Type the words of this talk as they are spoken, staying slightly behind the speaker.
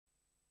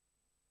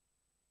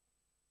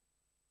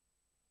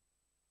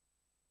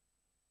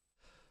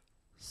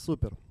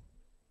Супер.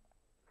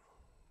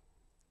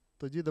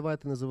 Тоді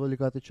давайте не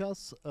заволікати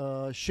час.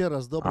 Ще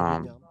раз доброго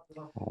дня.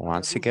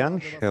 Once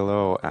again,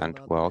 hello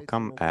and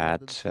welcome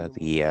at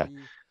the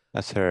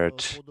third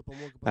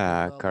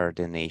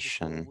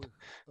coordination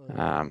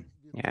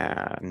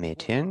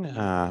meeting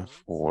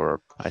for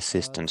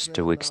assistance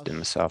to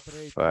victims of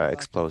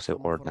explosive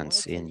ordnance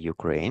in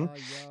Ukraine.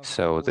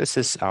 So this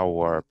is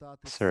our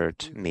third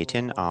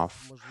meeting of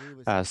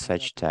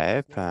such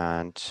type,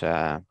 and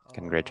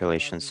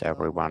congratulations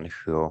everyone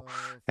who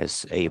is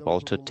able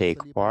to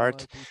take part.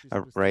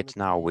 Right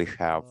now we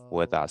have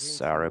with us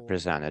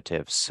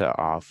representatives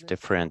of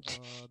different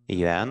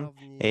UN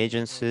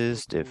agencies,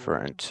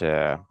 different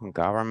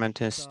government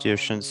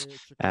institutions,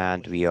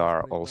 and we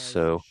are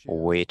also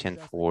waiting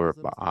for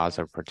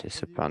other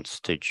participants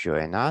to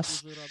join us.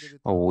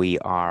 We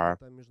are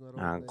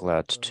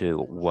glad to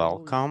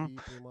welcome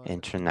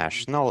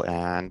international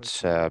and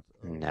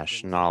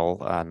national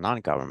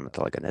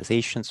non-governmental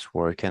organizations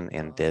working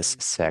in this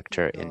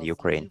sector in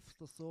Ukraine.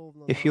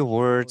 A few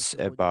words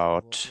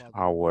about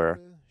our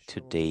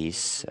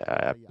today's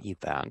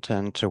event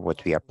and what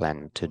we are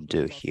planning to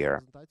do here.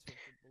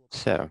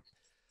 So,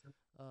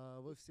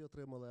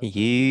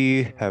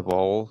 you have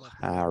all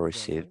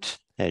received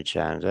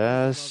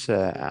agendas,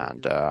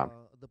 and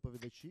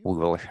we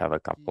will have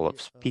a couple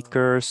of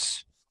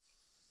speakers,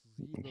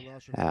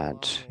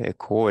 and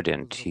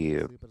according to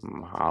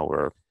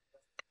our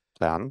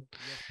plan,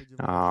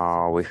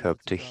 we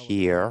hope to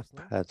hear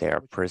their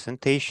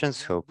presentations.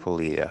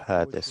 Hopefully,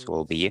 this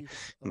will be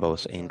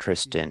both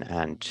interesting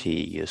and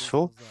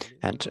useful.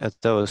 And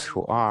those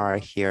who are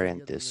here in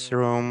this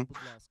room,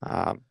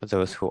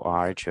 those who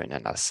are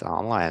joining us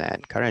online, I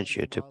encourage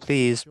you to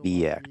please be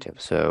active.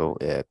 So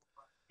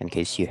in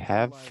case you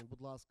have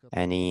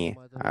any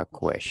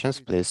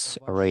questions, please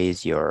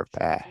raise your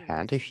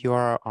hand if you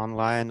are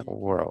online,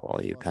 or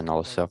you can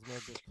also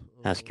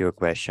ask your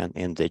question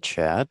in the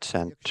chat,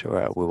 and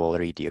we will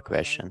read your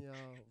question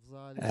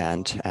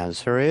and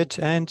answer it.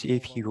 And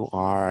if you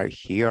are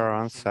here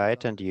on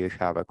site and you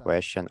have a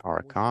question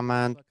or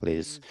comment,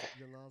 please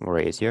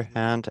raise your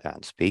hand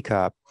and speak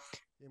up.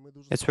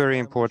 It's very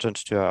important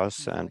to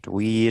us, and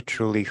we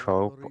truly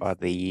hope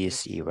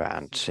this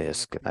event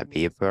is gonna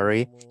be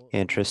very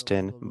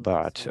interesting.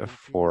 But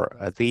for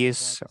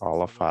this,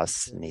 all of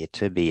us need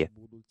to be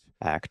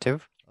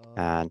active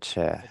and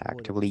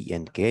actively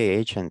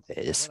engage in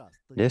this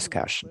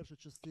discussion.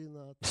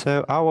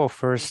 So our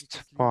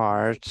first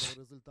part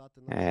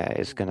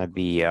is going to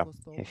be a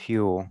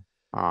few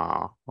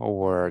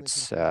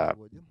words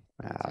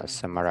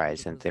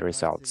summarizing the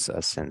results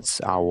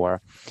since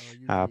our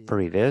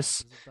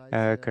previous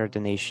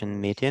coordination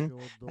meeting,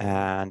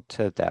 and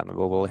then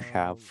we will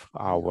have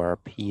our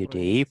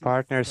PUDA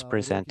partners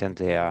presenting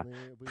their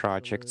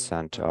projects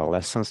and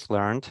lessons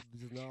learned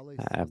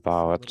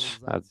about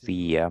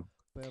the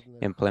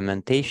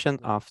implementation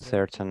of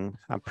certain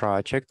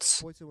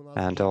projects,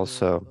 and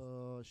also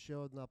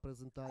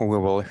we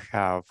will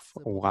have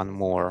one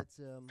more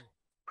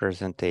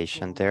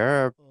presentation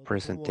there,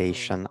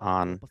 presentation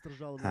on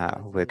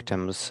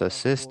victims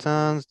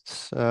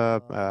assistance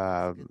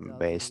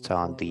based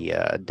on the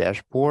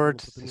dashboard.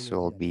 This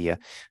will be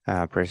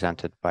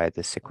presented by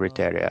the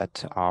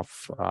Secretariat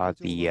of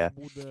the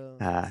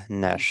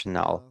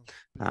national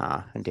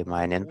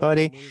demining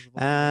body,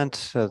 and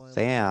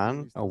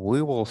then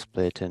we will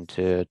split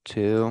into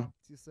two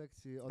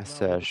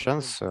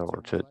sessions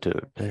or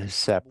two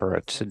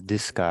separate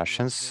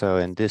discussions. So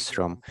in this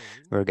room,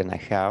 we're going to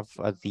have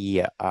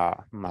the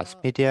mass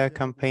media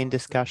campaign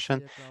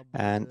discussion,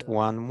 and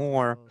one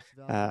more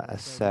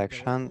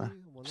section,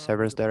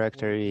 service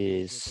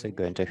directory, is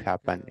going to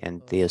happen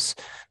in this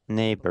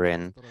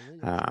neighboring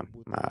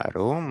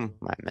room,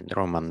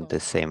 room on the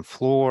same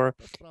floor.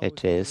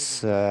 It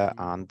is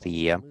on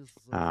the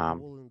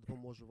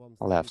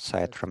left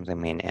side from the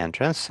main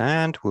entrance,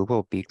 and we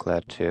will be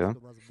glad to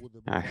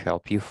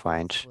help you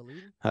find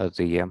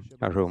the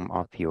room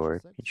of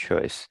your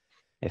choice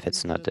if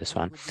it's not this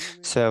one.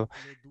 So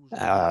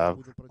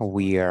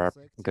we are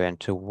going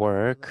to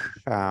work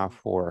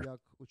for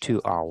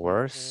 2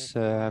 hours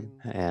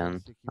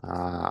in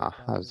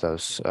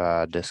those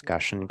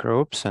discussion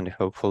groups, and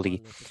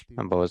hopefully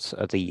both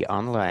the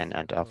online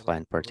and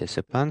offline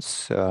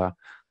participants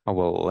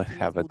will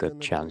have a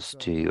good chance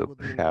to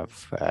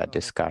have a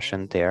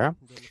discussion there,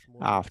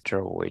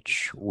 after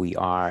which we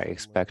are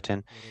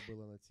expecting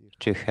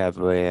to have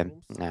a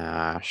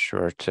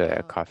short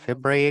coffee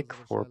break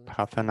for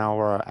half an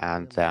hour,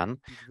 and then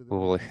we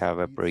will have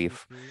a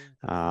brief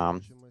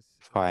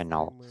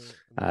final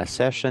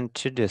session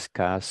to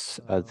discuss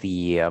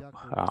the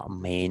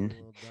main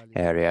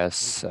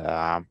areas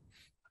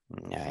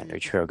in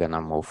which we're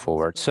gonna move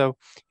forward. So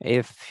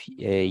if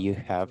you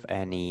have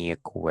any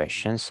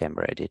questions, I'm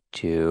ready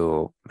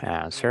to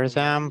answer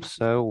them.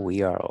 So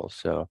we are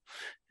also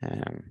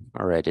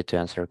ready to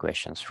answer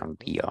questions from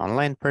the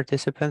online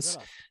participants.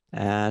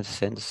 And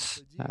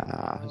since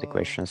the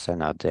questions are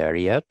not there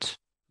yet,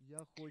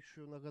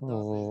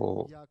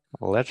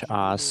 let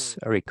us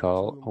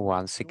recall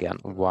once again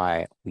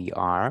why we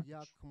are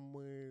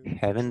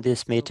having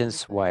these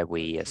meetings, why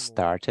we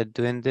started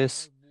doing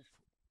this.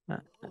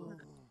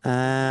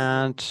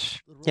 And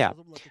yeah,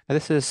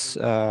 this is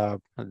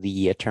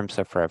the terms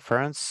of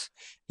reference.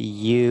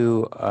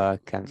 You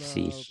can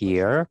see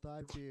here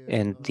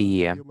in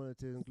the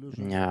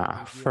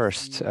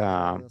first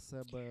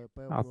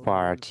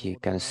part, you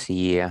can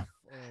see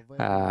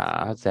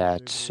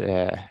that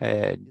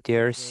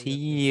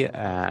DRC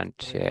and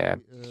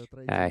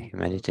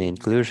humanity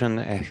inclusion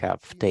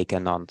have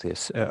taken on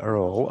this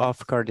role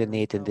of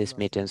coordinating these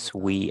meetings.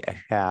 We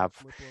have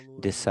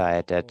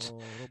decided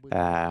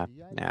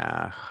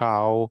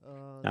how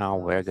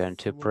we're going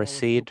to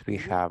proceed. We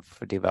have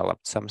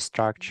developed some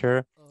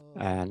structure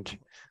and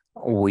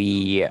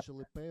we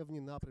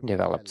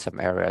developed some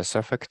areas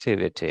of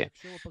activity.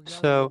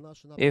 So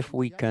if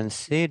we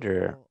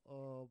consider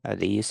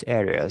these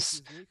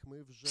areas,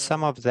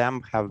 some of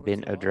them have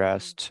been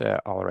addressed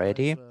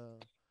already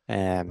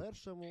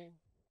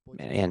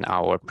in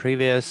our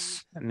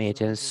previous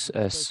meetings.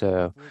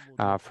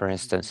 For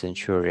instance,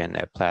 ensuring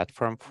a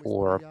platform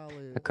for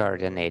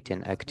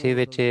coordinating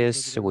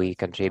activities, we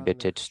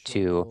contributed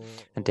to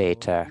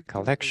data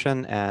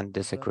collection and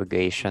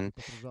disaggregation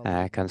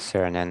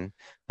concerning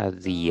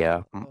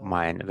the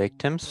mine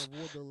victims,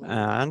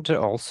 and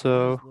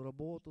also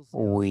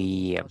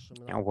we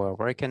were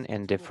working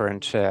in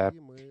different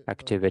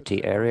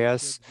activity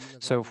areas.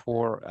 So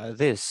for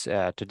this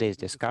today's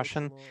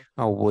discussion,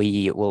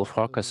 we will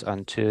focus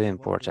on two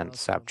important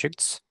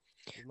subjects,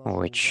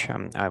 which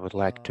I would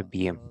like to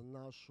be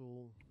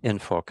in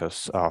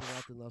focus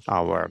of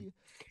our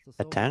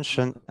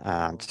attention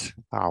and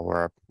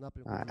our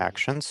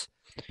actions.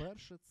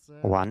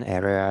 One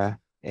area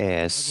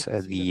is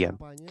the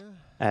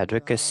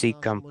advocacy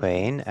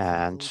campaign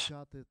and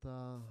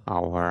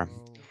our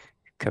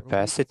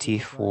capacity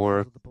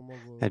for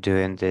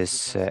doing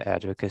this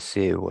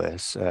advocacy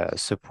with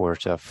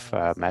support of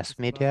mass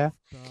media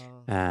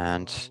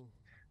and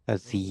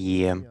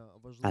the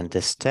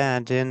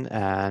understanding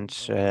and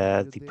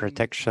the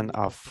protection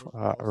of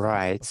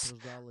rights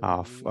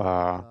of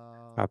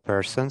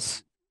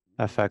persons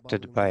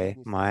affected by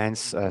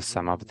mines.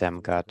 Some of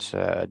them got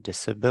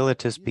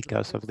disabilities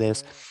because of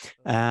this.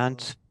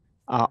 And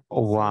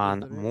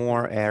one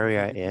more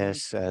area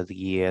is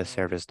the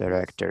service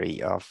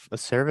directory of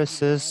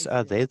services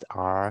that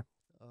are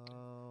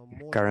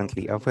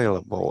currently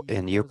available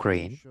in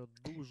Ukraine.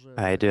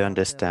 I do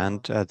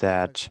understand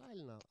that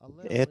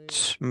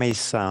it may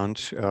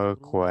sound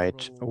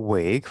quite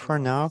vague for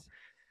now,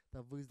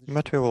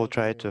 but we will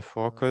try to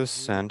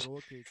focus and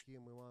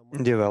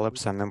develop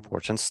some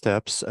important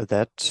steps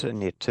that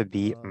need to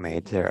be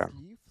made there.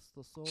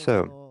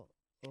 So,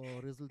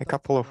 a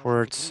couple of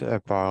words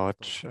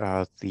about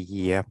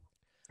the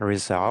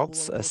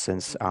results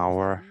since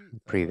our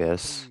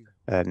previous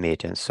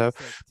meeting. So,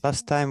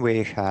 last time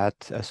we had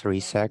 3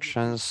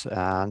 sections,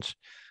 and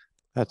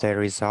the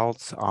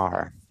results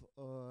are,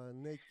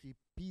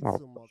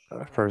 well,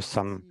 first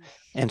some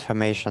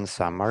information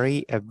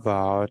summary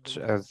about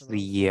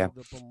the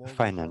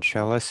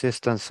financial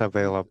assistance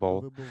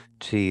available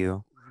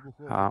to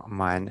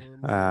mine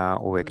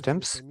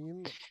victims.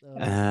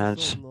 And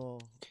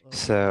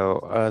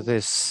so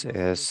this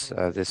is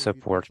the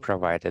support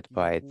provided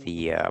by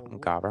the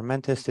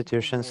government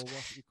institutions.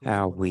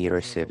 We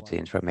received the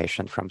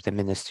information from the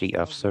Ministry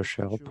of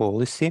Social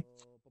Policy.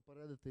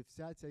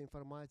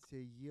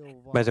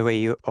 By the way,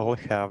 you all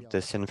have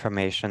this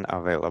information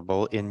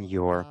available in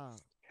your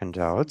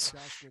handouts,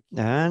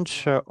 and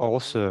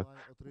also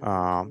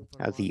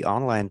the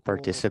online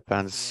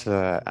participants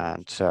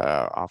and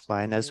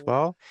offline as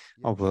well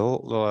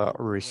will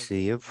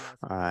receive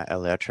a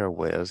letter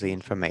with the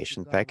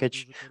information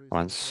package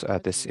once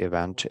this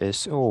event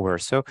is over.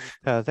 So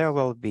there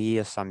will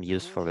be some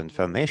useful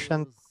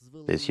information.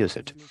 Please use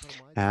it.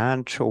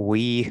 And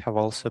we have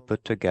also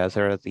put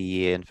together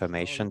the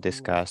information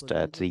discussed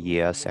at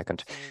the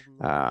second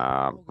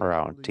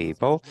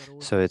roundtable.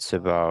 So it's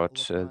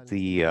about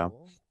the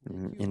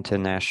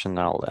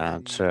international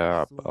and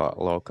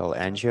local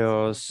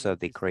NGOs,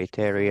 the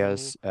criteria,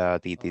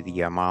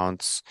 the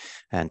amounts,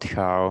 and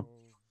how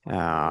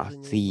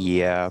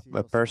the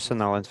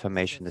personal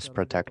information is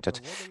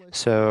protected.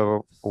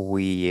 So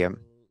we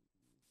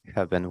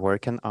have been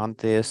working on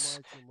this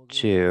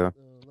to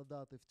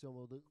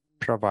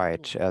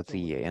provide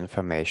the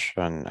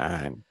information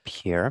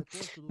here.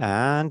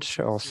 And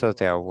also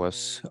there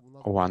was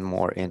one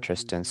more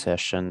interesting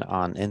session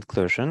on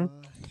inclusion.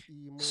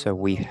 So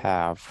we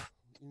have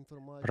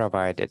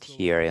provided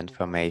here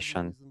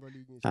information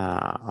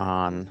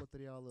on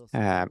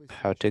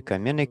how to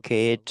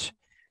communicate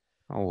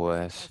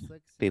with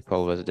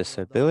people with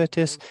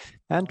disabilities.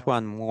 And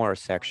one more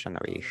section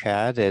we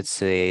had, it's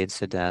the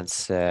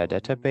incidents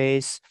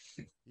database.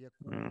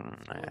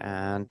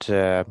 And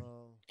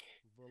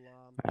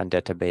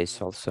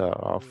database also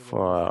of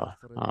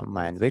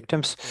mine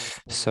victims.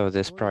 So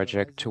this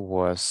project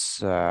was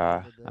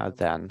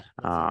then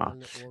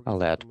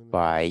led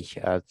by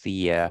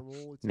the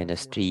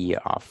Ministry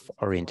of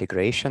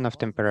Reintegration of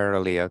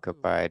Temporarily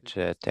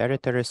Occupied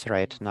Territories.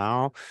 Right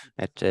now,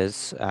 it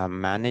is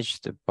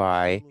managed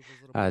by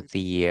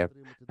the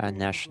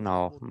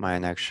National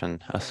Mine Action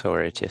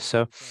Authority.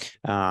 So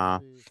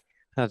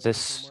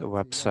this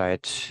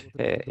website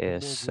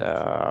is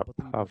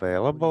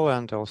available,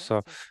 and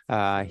also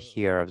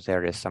here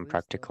there is some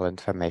practical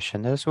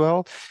information as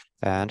well,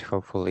 and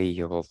hopefully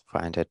you will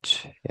find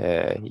it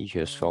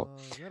useful.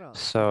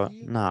 So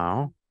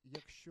now,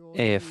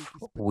 if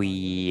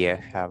we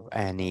have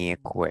any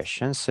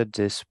questions at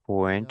this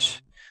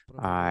point,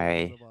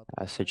 I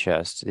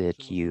suggest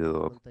that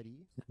you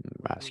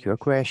ask your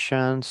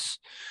questions,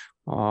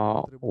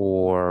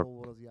 or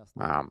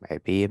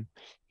maybe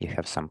you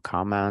have some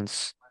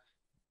comments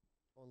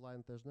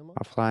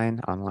offline,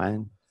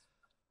 online.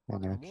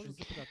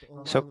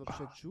 So,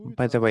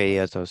 by the way,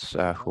 those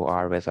who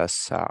are with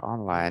us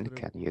online,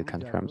 can you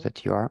confirm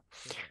that you are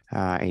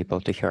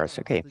able to hear us?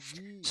 Okay,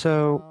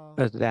 so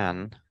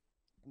then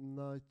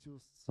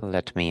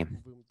let me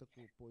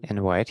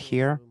invite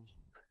here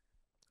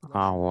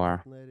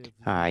our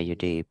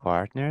UDA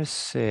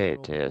partners.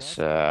 It is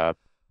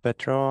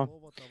Petro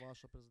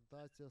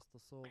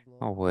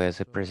with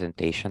a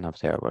presentation of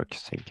their work.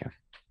 Thank you.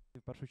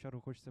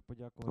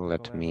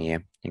 Let me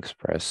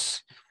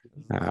express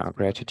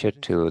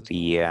gratitude to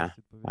the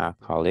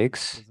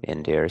colleagues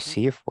in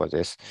DRC for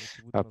this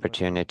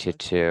opportunity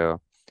to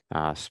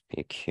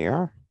speak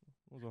here.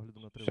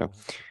 So,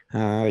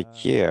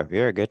 yeah, we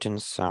are getting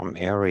some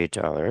error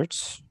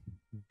alerts.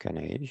 Can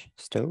I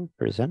still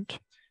present?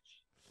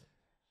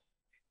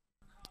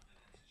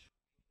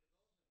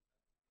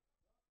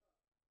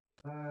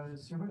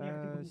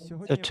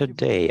 So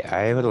today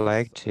I would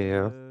like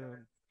to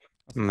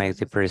make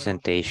the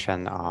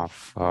presentation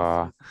of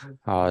the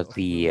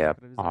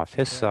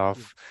office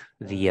of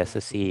the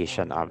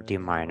Association of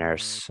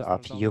Deminers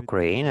of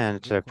Ukraine,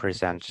 and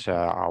present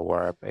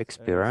our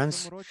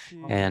experience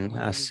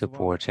in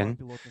supporting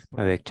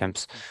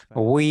victims.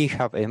 We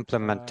have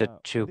implemented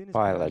two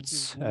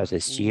pilots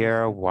this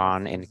year,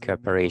 one in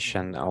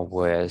cooperation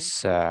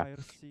with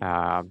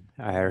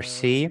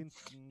IRC,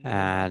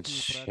 and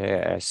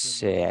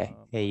as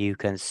you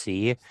can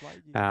see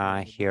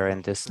here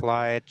in this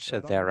slide,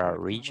 there are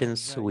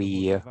regions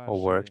we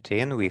worked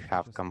in. We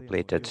have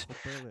completed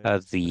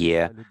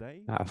the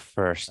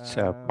first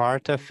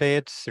part of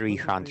it.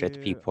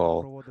 300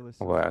 people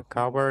were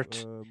covered.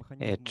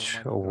 It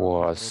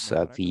was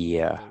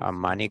the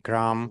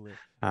MoneyGram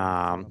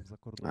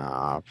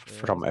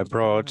from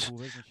abroad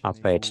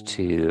paid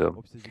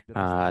to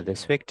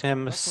these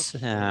victims,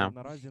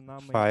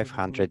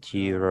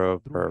 €500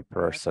 per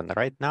person.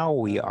 Right now,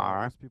 we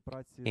are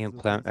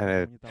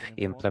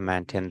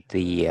implementing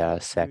the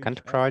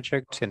second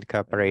project in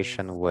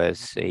cooperation with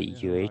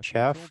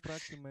UHF.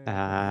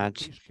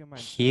 And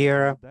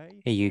here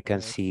you can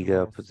see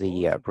the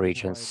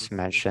regions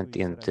mentioned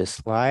in this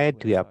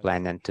slide. We are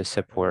planning to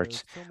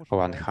support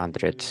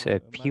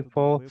 100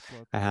 people.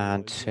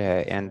 And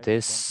in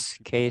this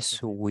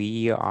case,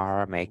 we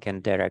are making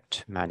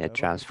direct money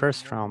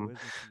transfers from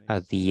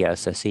the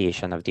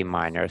Association of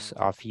Deminers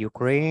of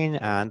Ukraine,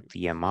 and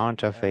the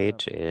amount of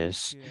it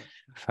is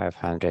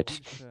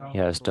 $500.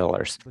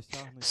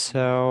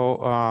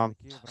 So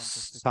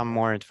some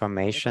more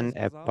information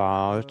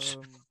about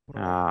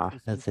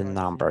the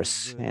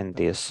numbers in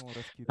this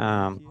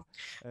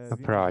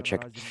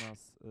project.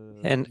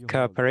 In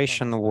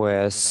cooperation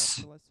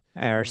with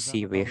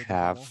IRC, we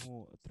have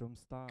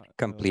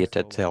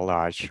completed a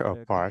large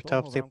part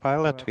of the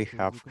pilot. We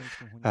have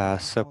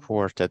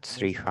supported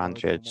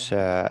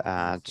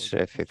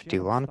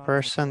 351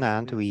 person,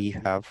 and we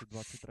have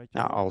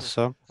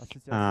also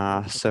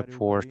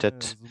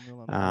supported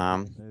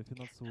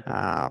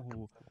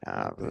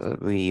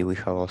we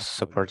have also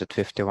supported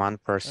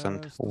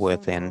 51%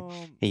 within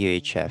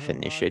UHF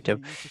initiative.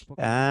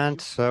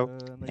 And so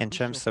in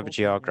terms of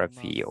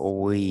geography,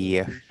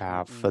 we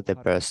have the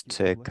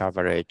best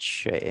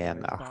coverage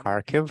in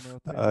Kharkiv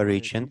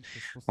region.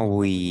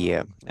 We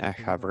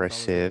have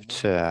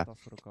received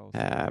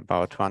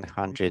about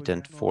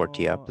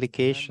 140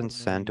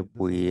 applications, and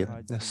we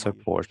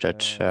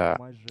supported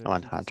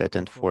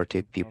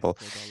 140 people.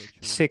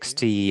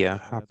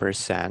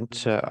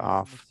 60%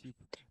 of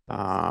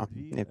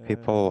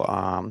people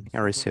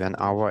receiving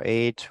our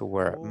aid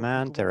were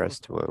men, the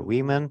rest were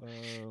women.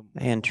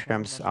 In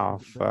terms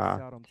of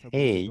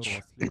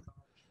age,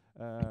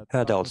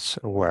 adults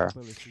were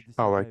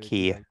our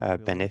key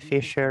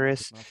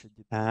beneficiaries,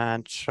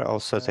 and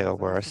also there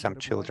were some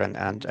children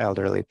and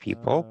elderly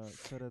people.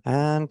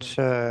 And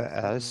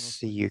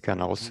as you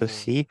can also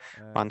see,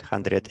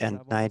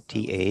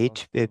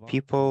 198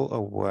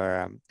 people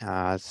were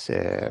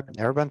the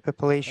urban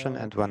population,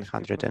 and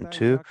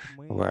 102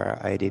 were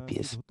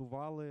IDPs.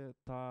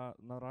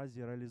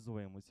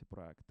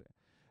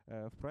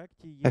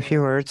 A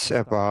few words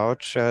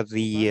about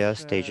the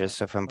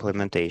stages of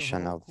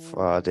implementation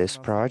of this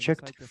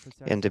project.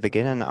 In the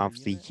beginning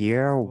of the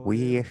year,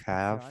 we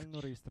have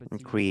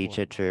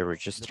created a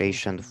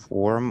registration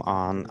form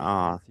on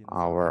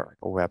our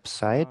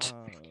website.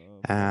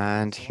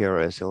 And here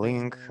is a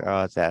link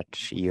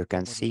that you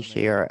can see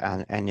here,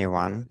 and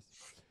anyone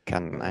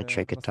can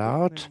check it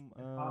out.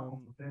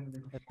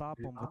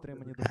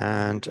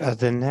 And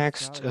the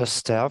next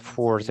step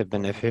for the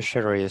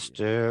beneficiary is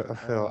to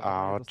fill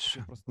out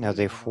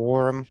the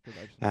form,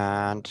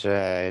 and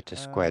it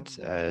is quite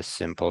a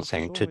simple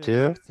thing to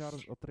do.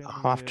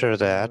 After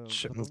that,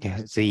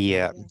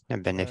 the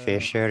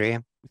beneficiary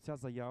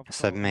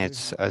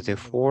submits the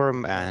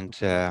form, and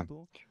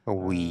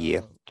we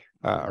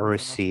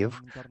receive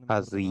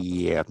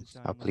the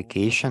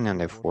application in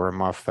the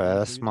form of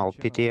a small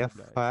PDF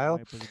file,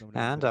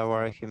 and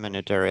our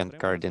humanitarian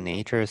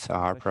coordinators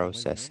are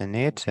processing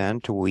it,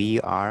 and we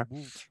are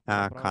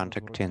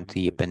contacting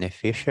the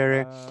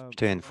beneficiary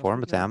to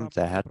inform them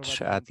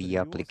that the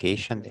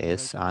application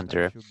is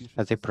under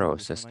the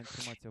process.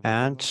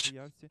 And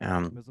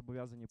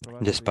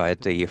despite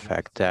the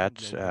fact that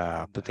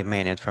the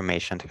main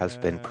information has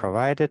been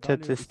provided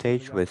at this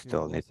stage, we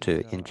still need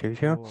to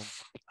interview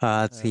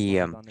the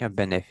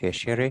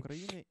beneficiary.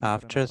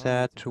 After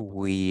that,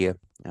 we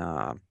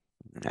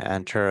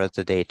enter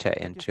the data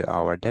into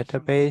our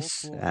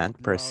database and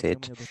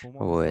proceed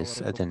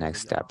with the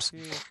next steps.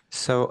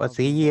 So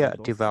the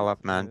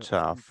development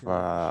of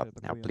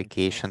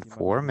application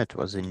form, it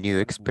was a new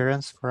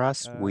experience for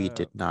us. We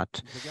did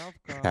not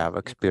have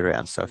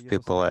experience of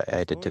people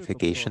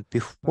identification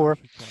before.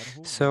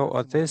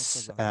 So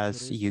this,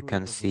 as you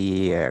can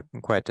see,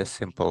 quite a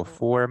simple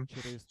form.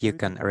 You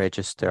can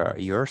register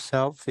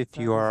yourself if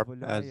you are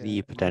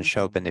the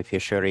potential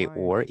beneficiary,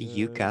 or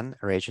you can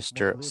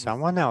register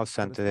someone else,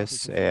 and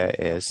this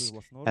is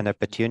an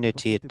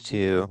opportunity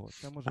to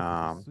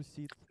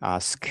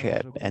ask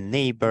a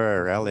neighbor,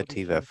 a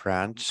relative, a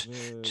friend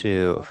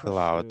to fill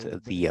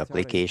out the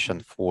application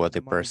for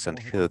the person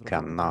who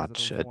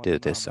cannot do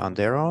this on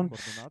their own.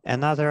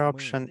 Another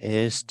option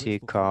is to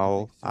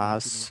call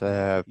us,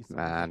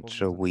 and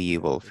we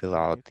will fill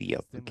out the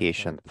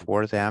application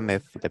for them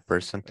if the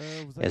person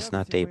is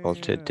not able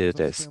to do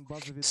this.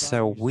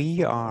 So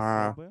we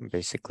are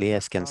basically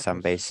asking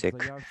some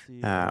basic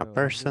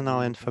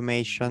personal information,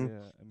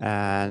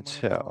 and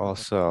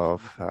also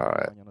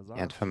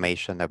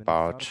information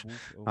about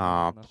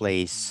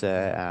place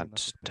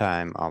and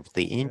time of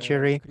the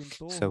injury.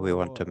 So we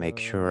want to make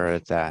sure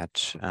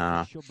that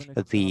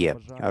the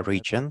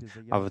region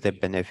of the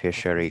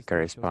beneficiary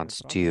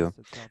corresponds to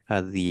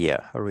the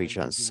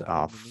regions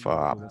of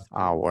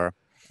our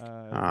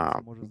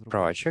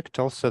project.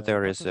 Also,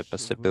 there is a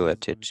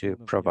possibility to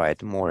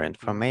provide more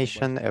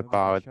information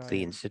about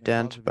the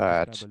incident,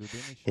 but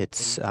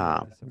it's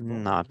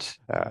not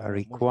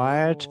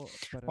required.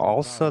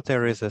 Also,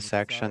 there is a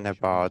section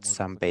about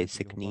some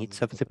basic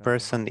needs of the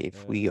person.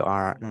 If we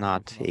are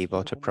not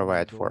able to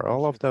provide for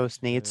all of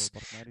those needs,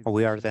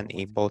 we are then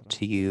able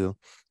to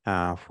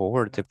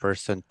forward the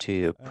person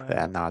to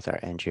another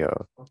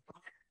NGO.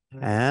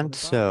 And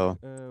so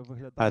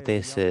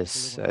this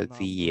is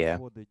the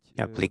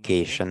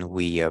application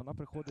we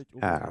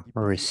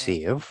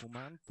receive.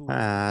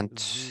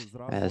 And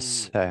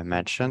as I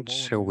mentioned,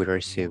 we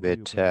receive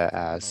it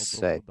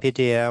as a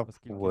PDF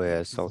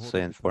with also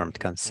informed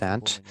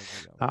consent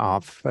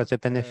of the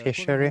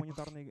beneficiary.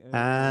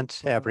 And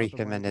every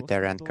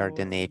humanitarian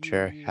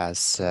coordinator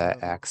has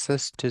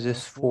access to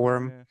this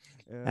form.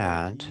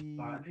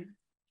 And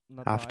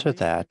after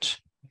that,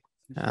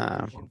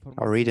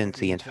 reading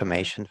the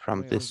information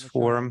from this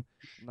form,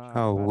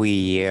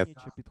 we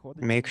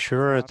make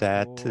sure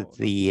that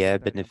the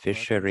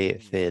beneficiary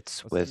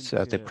fits with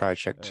the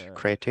project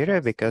criteria,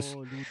 because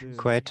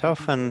quite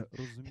often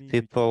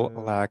people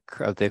lack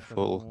the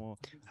full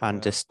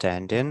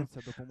understanding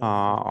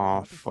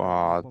of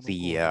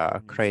the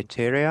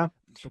criteria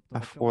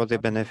for the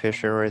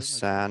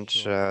beneficiaries, and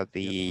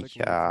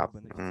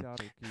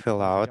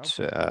fill out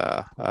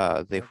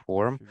the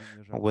form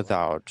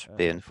without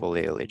being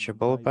fully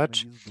eligible.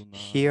 But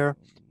here,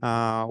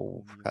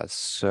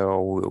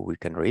 so we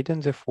can read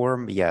in the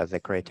form, yeah, the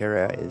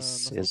criteria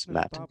is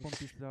met.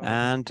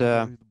 And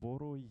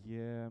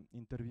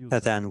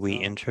then we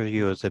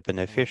interview the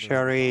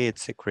beneficiary.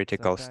 It's a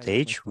critical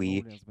stage.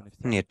 We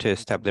need to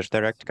establish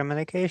direct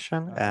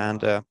communication,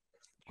 and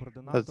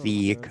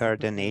the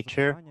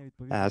coordinator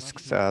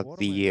asks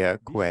the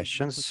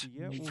questions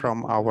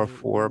from our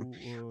form.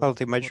 Well,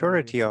 the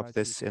majority of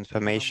this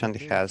information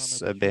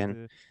has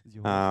been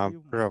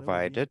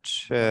provided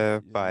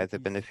by the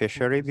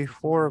beneficiary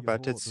before,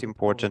 but it's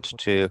important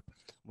to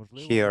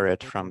hear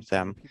it from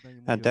them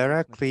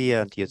directly.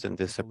 And using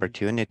this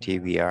opportunity,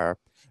 we are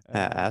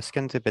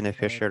asking the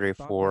beneficiary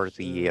for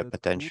the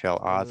potential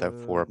other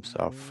forms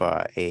of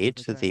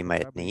aid they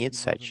might need,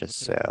 such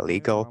as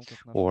legal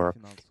or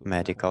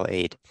medical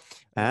aid.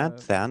 And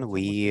then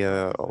we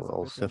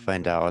also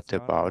find out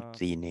about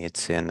the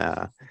needs in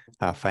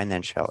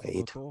financial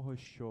aid.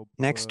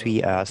 Next,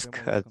 we ask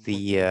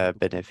the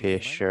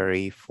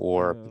beneficiary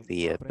for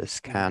the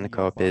scan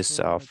copies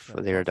of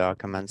their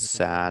documents,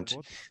 and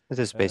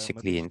this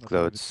basically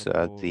includes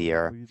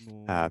their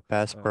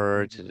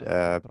passport,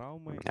 a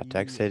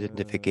tax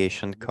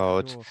identification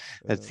code,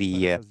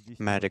 the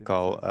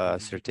medical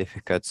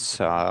certificates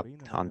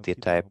on the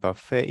type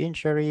of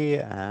injury,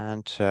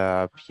 and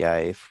yeah,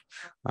 if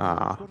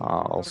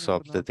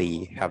also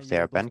they have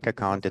their bank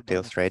account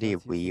details ready,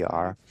 we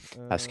are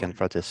asking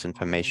for this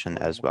information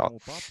as well.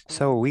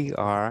 So we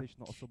are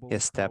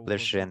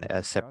establishing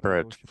a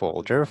separate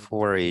folder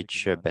for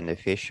each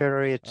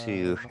beneficiary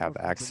to have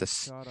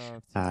access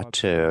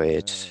to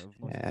it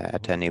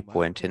at any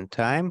point in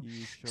time.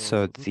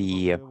 So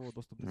the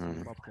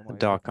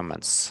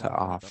documents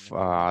of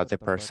the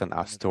person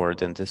are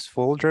stored in this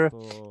folder,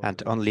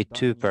 and only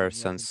two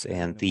persons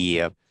in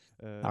the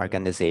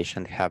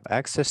organization have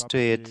access to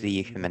it,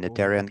 the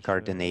humanitarian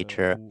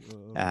coordinator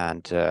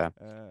and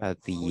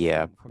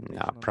the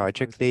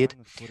project lead.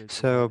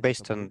 So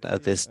based on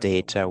this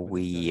data,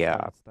 we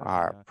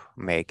are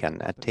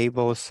making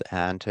tables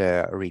and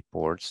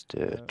reports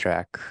to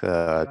track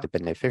the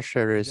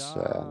beneficiaries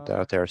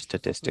and their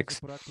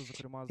statistics.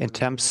 In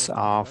terms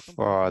of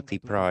the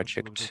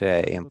project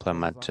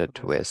implemented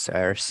with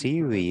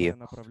IRC, we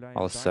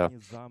also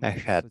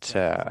had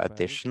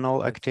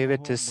additional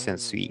activities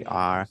since we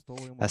are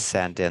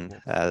sending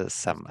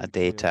some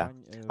data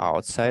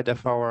outside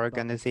of our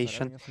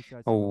organization.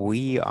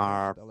 We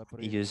are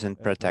using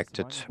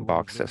protected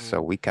boxes,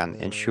 so we can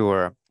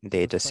ensure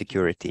data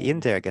security in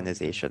the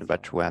organization,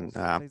 but when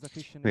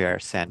we are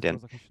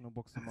sending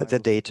the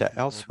data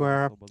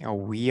elsewhere,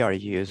 we are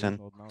using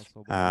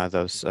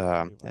those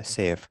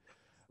safe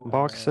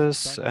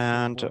boxes,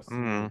 and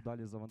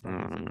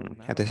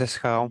this is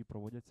how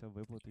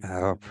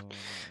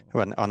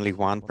when only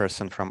one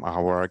person from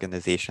our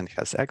organization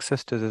has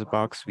access to this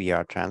box, we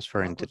are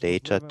transferring the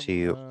data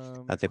to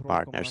the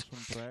partners.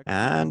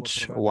 And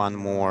one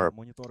more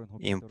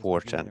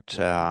important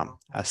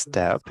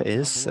step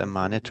is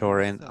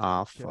monitoring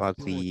of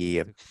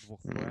the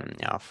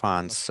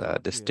funds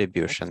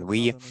distribution.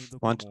 We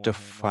want to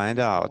find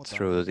out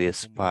through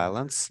these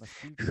pilots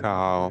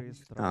how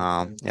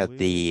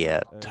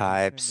the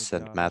types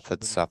and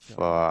methods of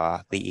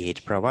the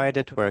aid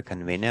provided were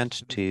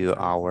convenient to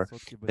our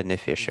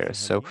beneficiaries.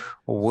 So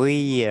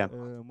we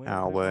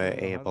were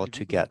able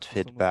to get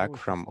feedback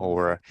from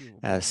over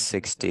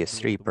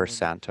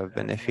 63% of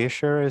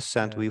beneficiaries,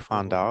 and we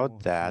found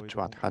out that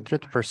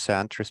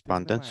 100%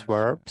 respondents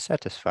were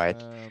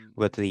satisfied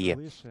with the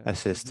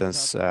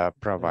assistance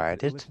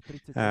provided,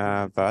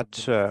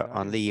 but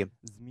only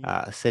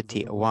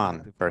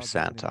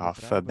 31%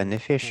 of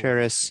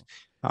beneficiaries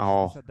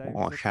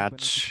had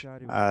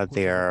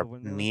their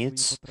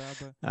needs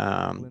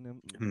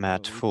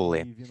met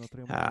fully.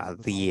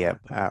 The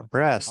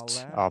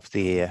rest of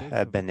the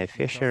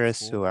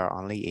beneficiaries who are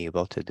only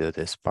able to do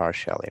this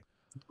partially.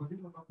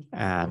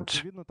 And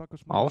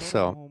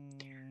also,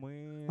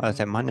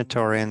 the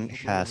monitoring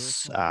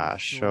has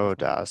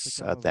showed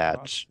us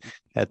that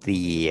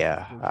the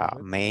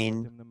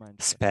main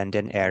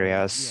spending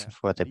areas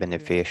for the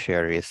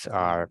beneficiaries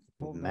are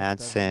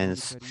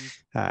medicines,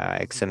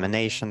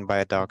 examination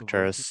by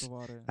doctors,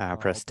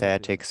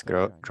 prosthetics,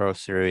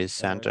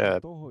 groceries, and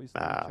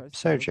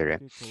surgery.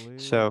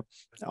 So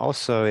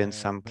also in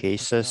some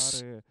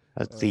cases,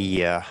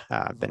 the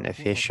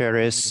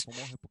beneficiaries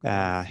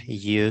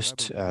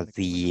used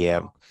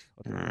the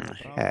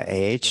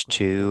age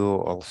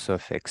to also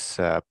fix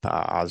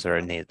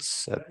other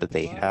needs that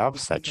they have,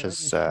 such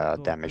as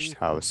damaged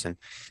housing.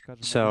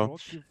 So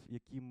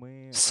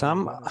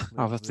some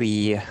of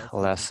the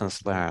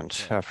lessons learned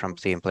from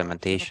the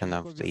implementation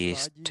of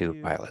these two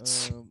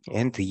pilots.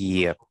 In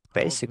the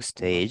basic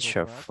stage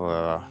of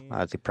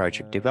the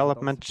project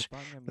development,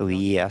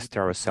 we asked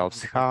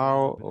ourselves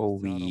how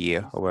we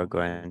were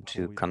going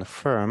to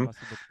confirm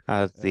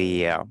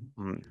the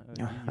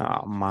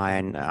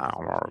mine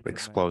or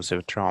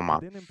explosive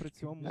trauma.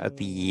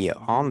 The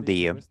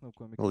only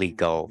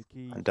legal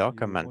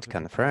document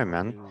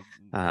confirming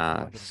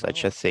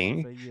such a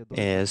thing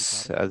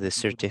is the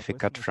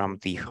certificate from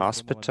the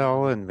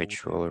hospital, in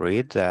which we'll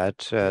read that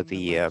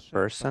the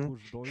person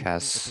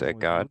has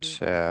got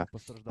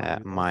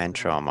mine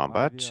trauma,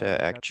 but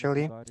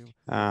actually,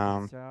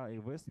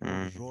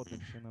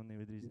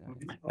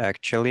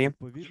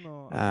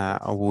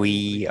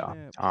 we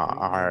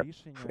are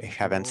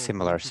having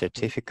similar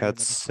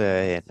certificates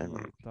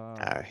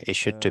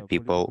issued to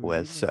people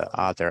with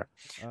other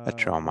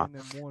trauma.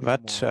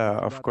 But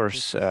of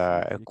course,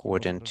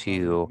 according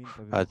to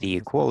the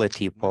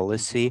equality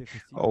policy,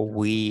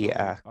 we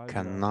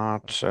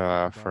cannot,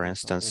 for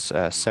instance,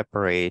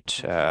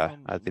 separate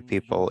the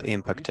people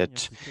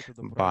impacted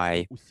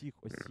by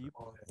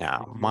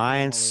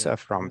mines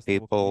from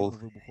people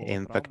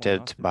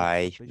impacted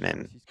by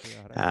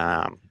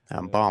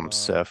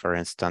bombs, for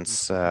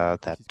instance,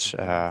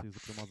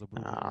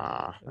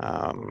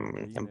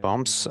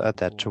 bombs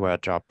that were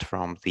dropped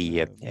from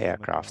the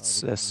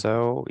aircrafts.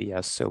 So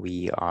yes,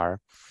 we are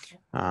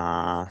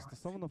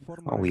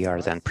we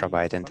are then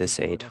providing this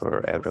aid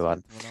for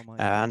everyone.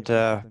 And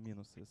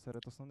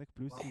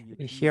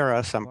here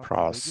are some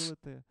pros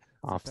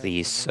of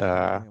these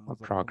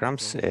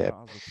programs.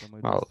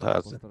 Well,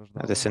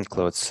 this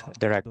includes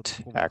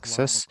direct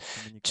access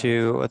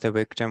to the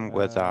victim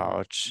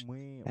without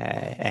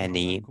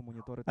any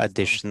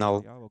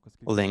additional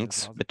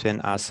links between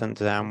us and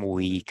them.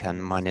 We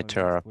can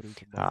monitor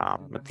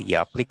the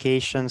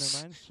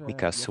applications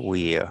because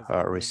we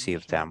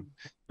receive them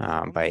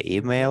by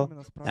email.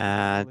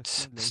 And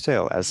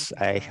still, as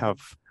I have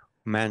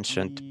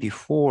mentioned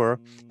before,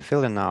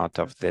 filling out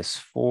of this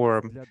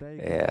form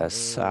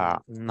is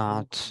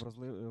not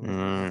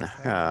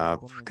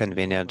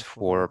convenient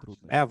for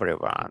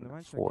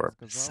everyone. For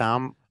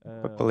some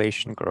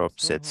population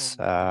groups, it's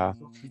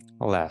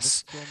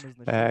less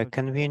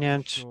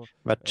convenient,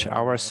 but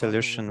our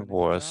solution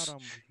was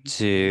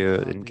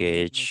to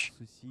engage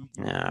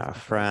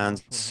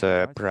friends,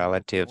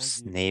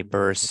 relatives,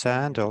 neighbors,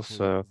 and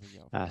also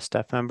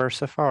staff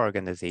members of our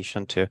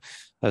organization to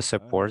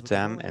support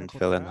them in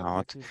filling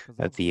out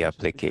the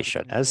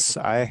application. As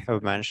I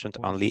have mentioned,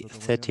 only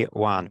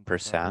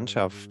 31%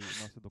 of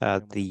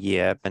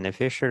the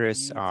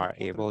beneficiaries are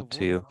able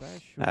to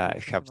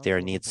have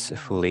their needs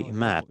fully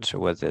met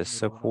with this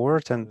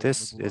support, and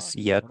this is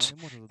yet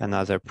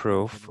another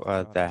proof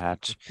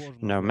that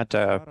no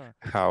matter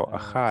how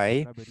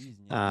high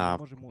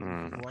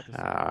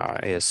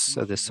is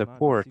the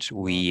support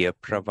we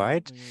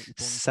provide,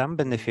 some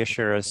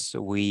beneficiaries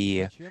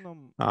we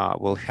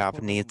will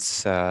have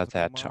needs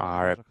that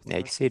are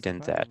exceeding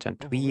that,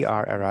 and we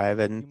are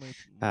arriving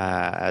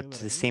at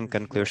the same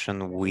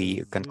conclusion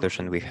we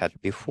had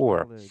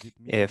before.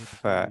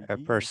 If a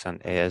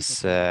person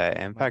is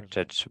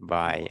impacted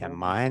by a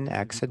mine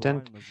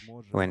accident,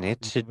 we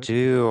need to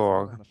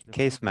do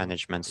case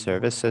management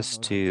services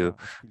to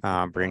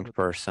bring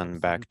person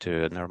back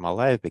to normal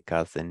life,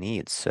 because the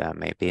needs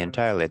may be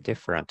entirely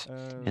different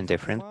in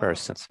different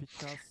persons.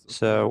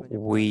 So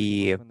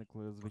we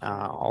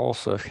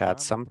also had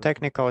some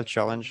technical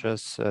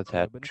challenges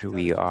that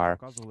we are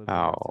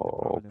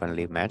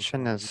openly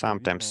mentioned, and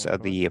sometimes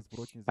the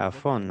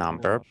phone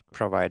number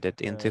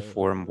provided in the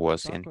form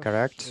was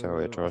incorrect, so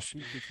it was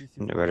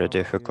very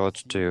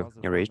difficult to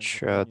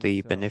reach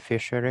the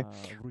beneficiary.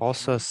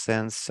 Also,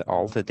 since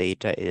all the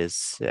data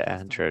is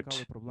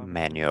entered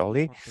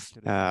manually,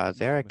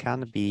 there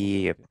can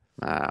be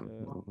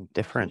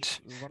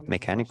different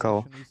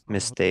mechanical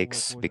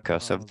mistakes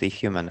because of the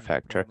human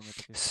factor.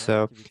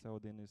 So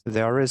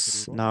there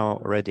is now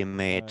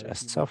ready-made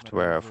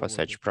software for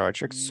such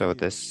projects, so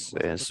this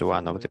is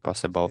one of the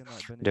possible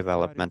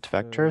development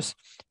vectors.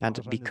 And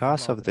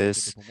because of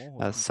this,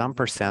 some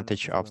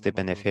percentage of the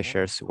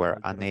beneficiaries were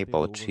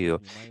unable to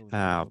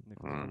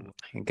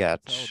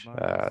get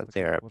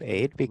their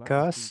aid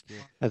because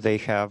they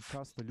have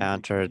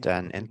entered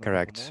an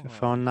incorrect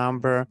phone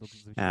number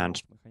and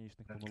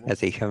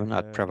they have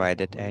not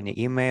provided any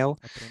email.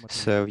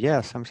 So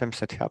yeah,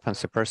 sometimes it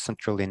happens. A person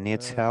truly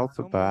needs help,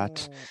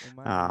 but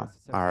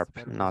are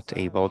not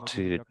able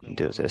to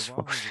do this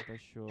for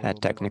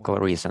technical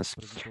reasons.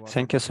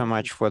 Thank you so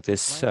much for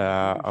this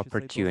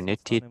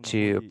opportunity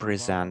to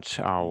present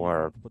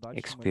our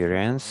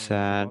experience,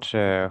 and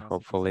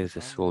hopefully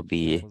this will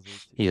be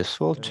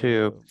useful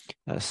to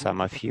some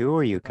of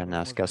you. You can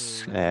ask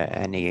us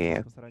any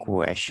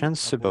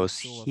questions, both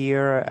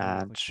here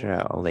and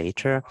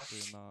later.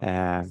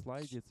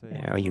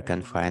 You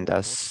can find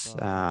us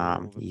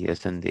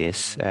using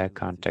these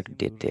contact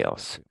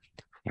details.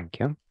 Thank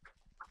you.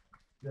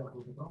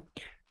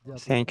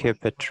 Thank you,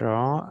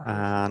 Petro.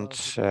 And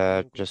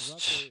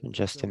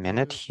just a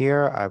minute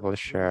here, I will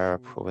share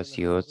with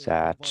you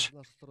that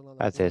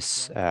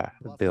this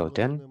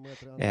building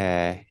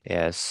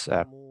is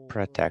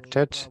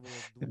protected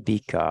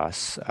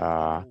because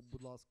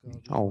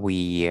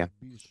we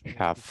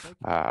have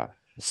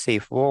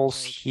safe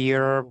walls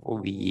here.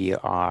 We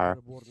are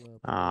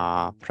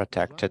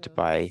protected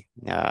by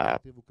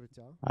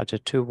the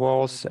two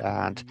walls,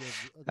 and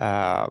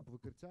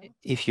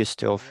if you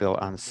still feel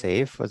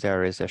unsafe,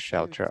 there is a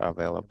shelter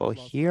available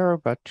here,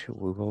 but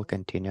we will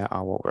continue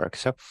our work.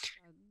 So,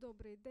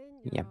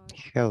 yeah,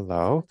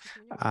 hello,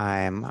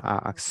 I'm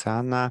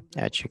Oksana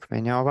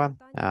Chikmenova,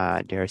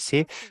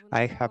 DRC.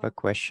 I have a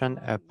question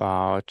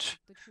about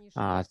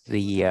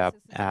the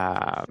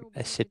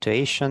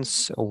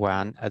situations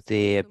when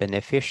the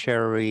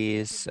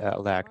beneficiaries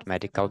lacked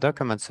medical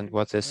documents, and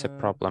what is a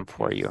problem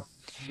for you?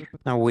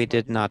 Now, we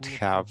did not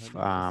have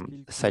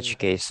such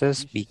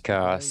cases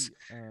because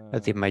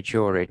the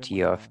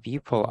majority of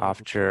people,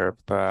 after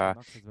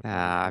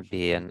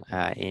being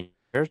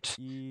injured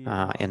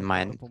in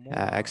mine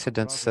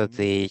accidents,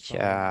 they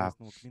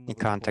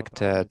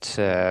contacted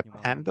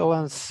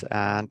ambulance,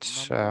 and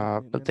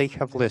but they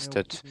have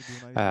listed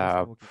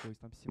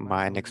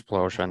mine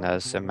explosion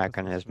as a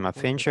mechanism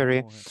of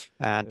injury,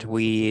 and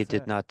we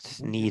did not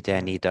need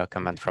any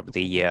document from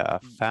the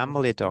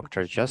family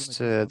doctor, just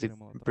the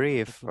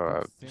brief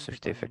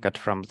certificate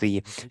from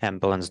the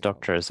ambulance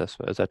doctors.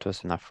 That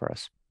was enough for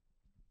us.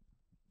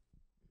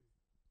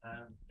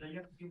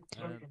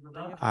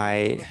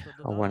 I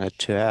wanted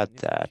to add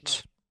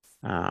that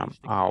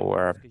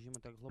our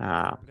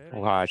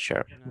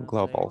larger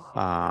global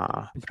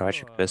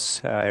project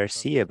with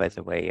RCA. By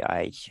the way,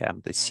 I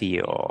am the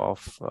CEO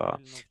of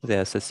the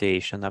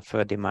Association of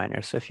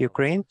Deminers of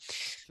Ukraine.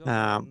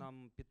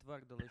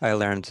 I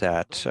learned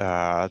that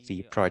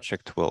the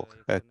project will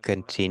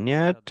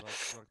continue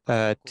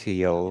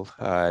till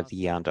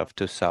the end of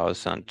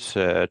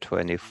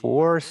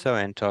 2024. So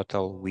in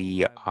total,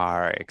 we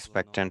are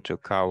expecting to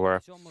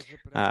cover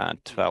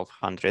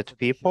 1,200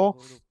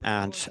 people.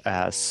 And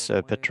as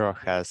Petro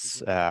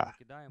has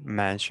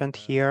mentioned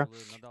here,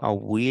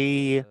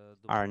 we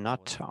are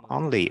not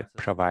only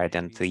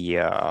providing the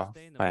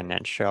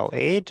financial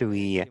aid,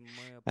 we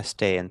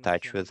stay in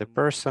touch with the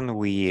person.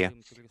 We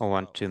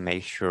want to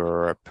make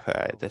sure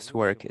this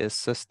work is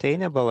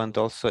sustainable. And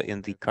also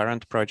in the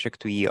current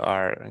project, we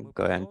are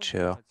going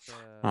to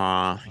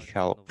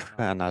help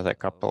another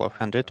couple of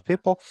hundred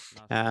people.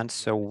 And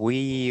so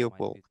we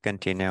will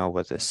continue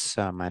with this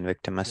mine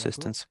victim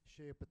assistance.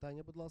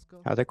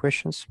 Other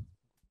questions?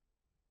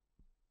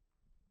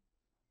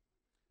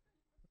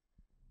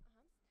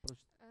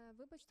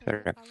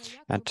 Sorry.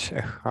 And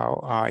how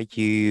are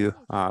you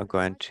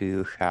going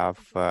to have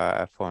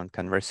a phone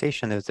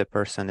conversation if the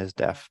person is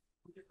deaf?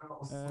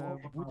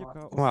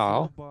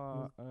 Well,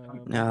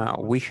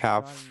 we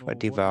have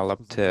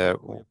developed a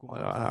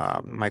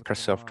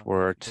Microsoft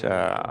Word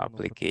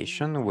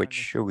application,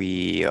 which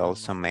we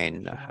also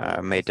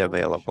made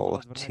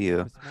available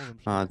to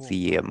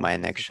the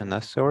Mine Action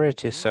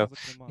Authority. So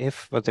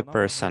if the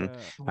person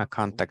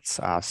contacts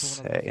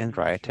us in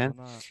writing,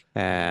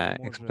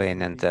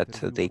 explaining that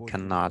they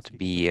cannot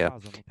be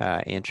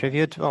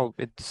interviewed, well,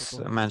 it's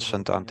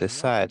mentioned on the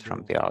side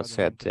from the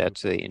outset that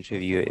the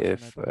interview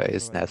if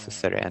is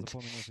necessary. And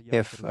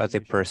if the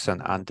person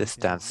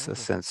understands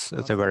since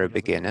the very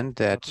beginning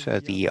that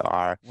they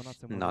are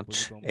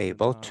not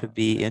able to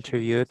be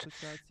interviewed,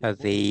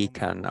 they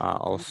can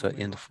also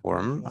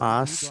inform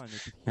us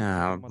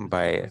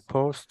by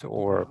post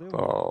or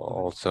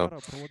also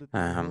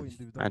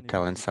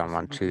telling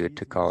someone to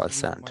call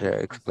us and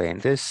explain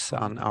this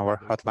on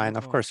our hotline.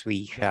 Of course,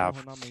 we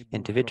have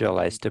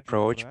individualized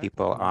approach.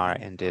 People are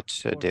indeed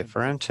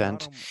different,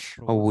 and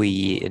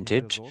we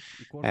indeed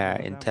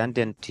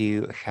intending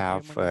to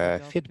have a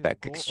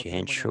feedback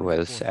exchange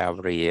with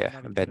every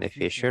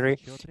beneficiary,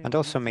 and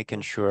also making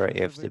sure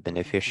if the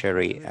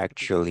beneficiary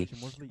actually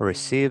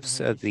receives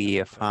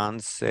the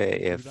funds,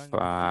 if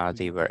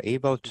they were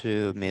able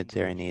to meet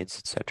their needs,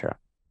 etc.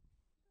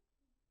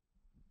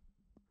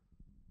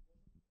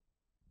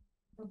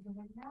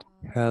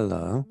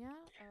 Hello,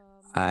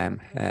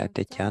 I'm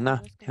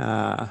Tatiana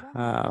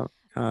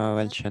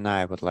Velchina.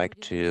 I would like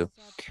to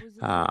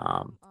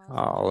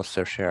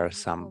also share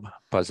some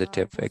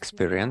positive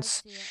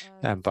experience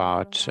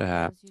about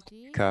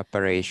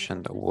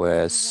cooperation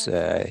with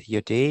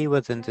UDA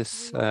within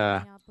this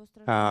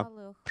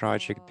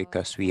project,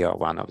 because we are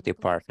one of the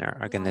partner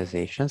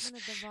organizations.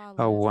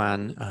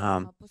 When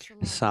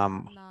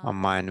some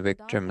mine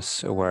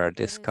victims were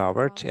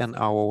discovered in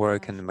our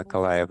work in the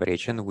Mykolaiv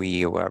region,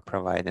 we were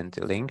providing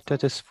the link to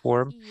this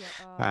form,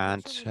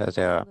 and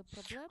there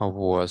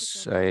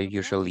was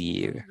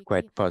usually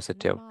quite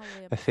positive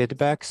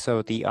feedback.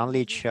 So the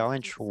only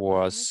challenge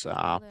was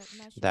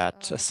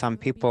that some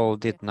people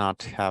did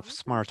not have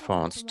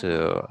smartphones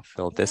to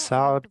fill this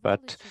out,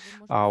 but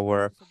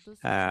our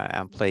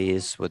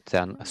employees would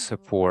then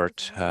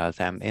support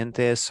them in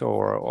this,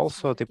 or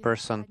also the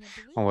person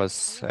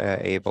was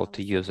able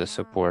to use the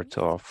support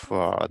of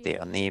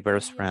their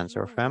neighbors, friends,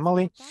 or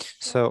family.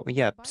 So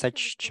yeah,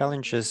 such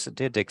challenges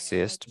did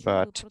exist,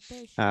 but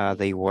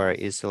they were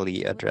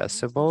easily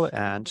addressable.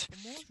 And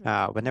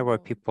whenever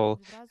people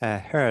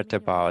heard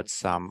about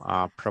some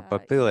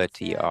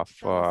probability of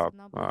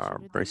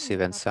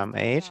receiving some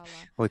aid,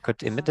 we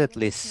could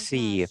immediately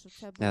see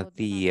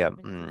the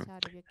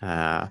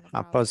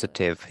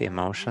positive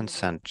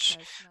emotions. And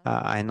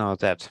I know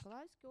that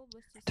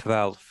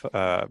 12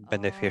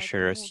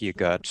 beneficiaries you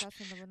got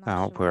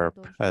were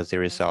the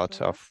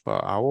result of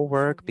our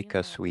work,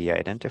 because we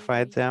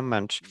identified them,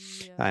 and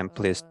I'm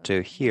pleased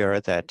to hear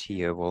that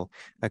you will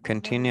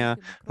continue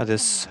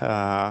this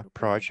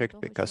project,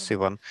 because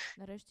even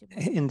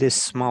in these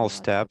small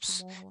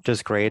steps, it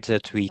is great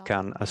that we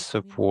can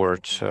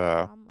support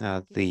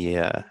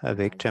the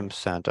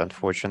victims, and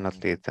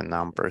unfortunately the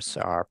numbers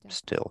are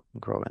still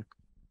growing.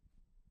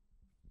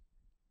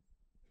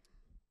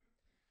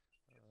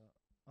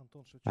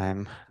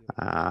 I'm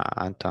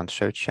Anton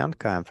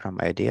Shevchenko. I'm from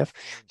IDF.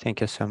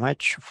 Thank you so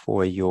much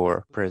for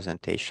your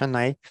presentation.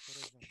 I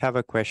have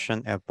a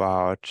question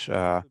about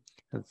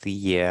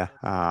the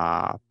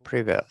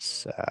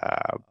previous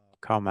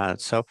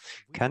comment. So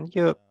can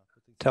you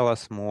tell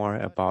us more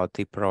about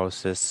the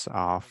process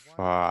of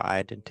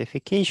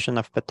identification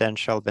of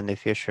potential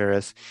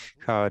beneficiaries?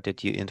 How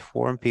did you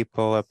inform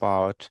people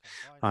about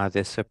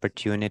this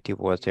opportunity?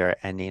 Was there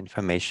any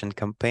information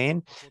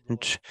campaign?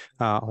 And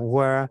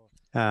where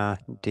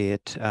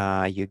did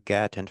you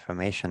get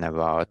information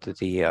about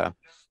the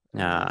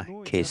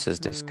cases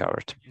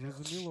discovered.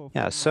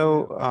 Yeah,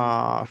 so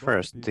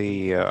first,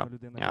 the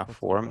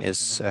form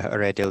is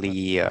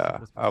readily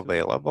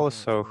available,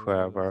 so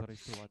whoever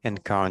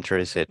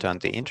encounters it on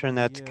the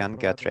internet can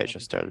get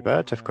registered.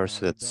 But of course,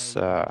 that's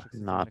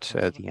not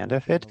the end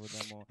of it,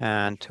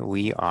 and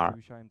we are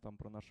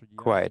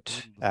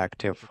quite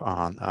active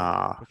on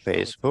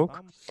Facebook.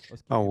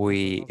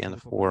 We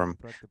inform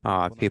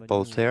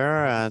people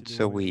there, and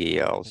so we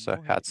also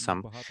had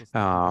some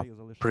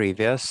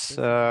previous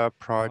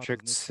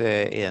projects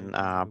in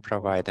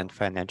providing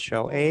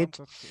financial aid.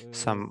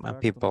 Some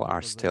people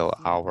are still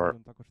our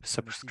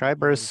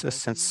subscribers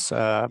since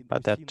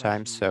at that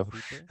time, so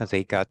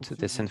they got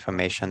this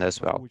information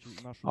as well.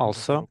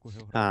 Also,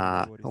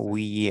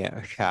 we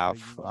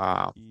have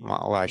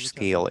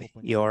large-scale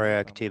EORA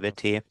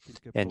activity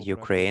in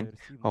Ukraine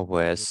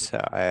with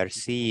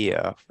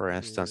IRC. For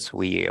instance,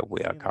 we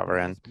are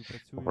covering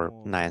over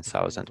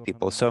 9,000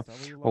 people. So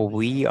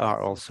we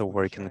are also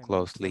working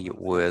closely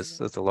with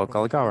the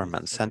local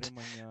governments, and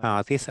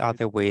these are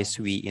the ways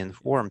we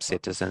inform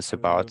citizens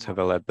about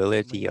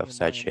availability of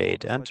such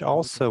aid. And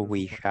also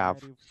we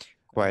have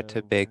quite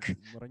a big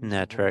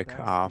network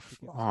of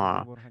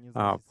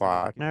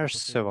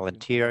partners,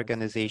 volunteer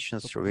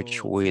organizations through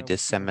which we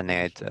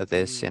disseminate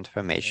this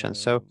information.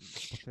 So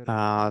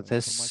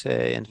this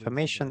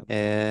information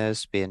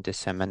is being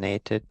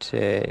disseminated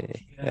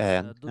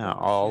in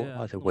all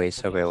other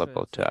ways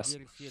available to us.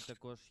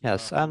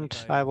 Yes, and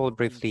I will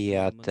briefly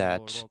add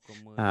that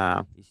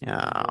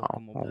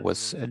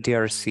with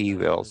DRC,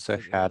 we also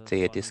had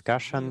a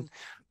discussion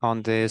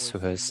on this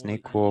with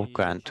Nick Walk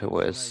and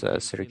with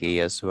Sergiy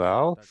as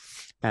well.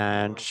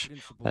 And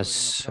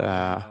as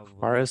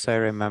far as I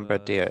remember,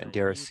 the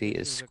DRC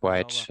is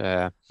quite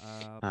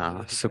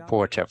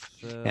supportive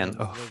and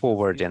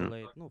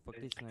forwarding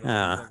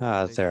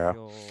their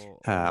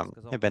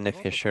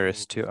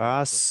beneficiaries to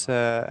us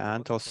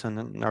and also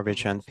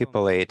Norwegian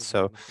People Aid.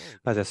 So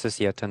this is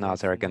yet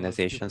another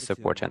organization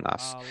supporting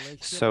us.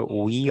 So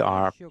we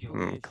are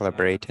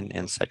collaborating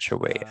in such a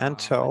way. And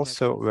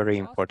also, very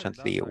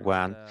importantly,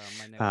 when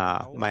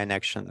Mine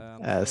Action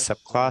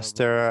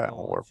subcluster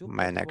or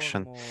Mine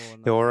Action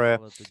EORA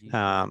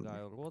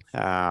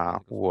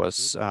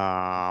was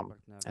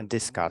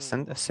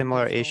discussing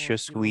similar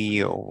issues,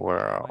 we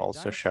were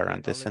also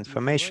sharing this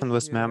information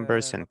with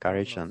members,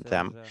 encouraging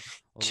them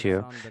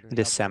to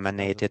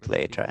disseminate it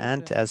later.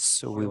 And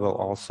as we will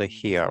also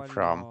hear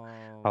from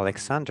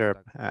Oleksandr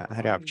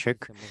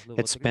Riabtsev,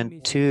 it's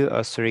been 2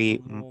 or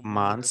 3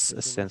 months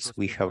since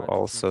we have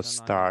also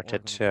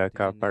started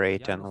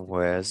cooperating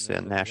with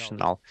the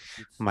National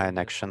Mine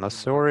Action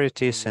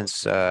Authority,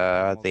 since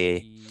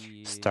they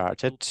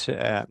started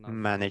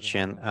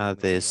managing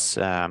these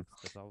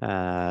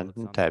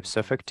types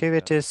of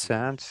activities.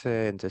 And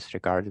in this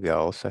regard, we are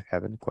also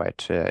having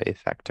quite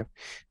effective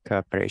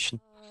cooperation.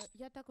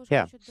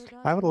 Yeah,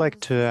 I would like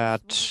to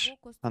add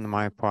on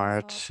my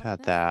part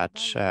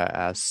that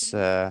as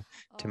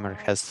Timur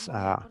has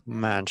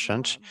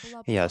mentioned,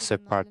 yes, a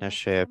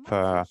partnership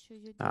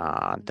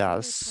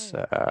does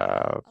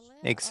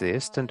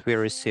exist, and we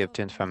received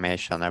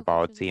information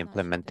about the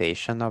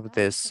implementation of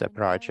this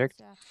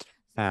project.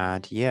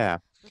 And yeah,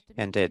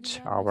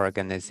 indeed, our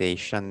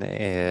organization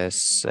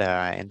is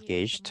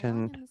engaged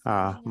in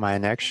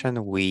Mine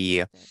Action.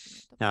 We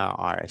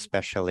are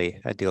especially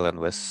dealing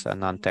with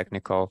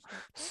non-technical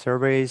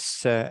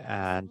surveys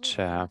and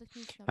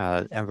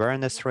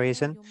awareness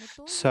raising.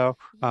 So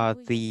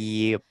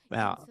the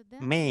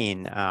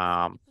main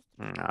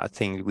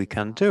thing we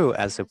can do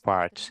as a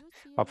part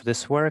of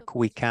this work,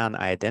 we can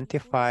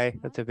identify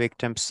the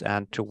victims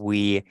and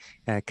we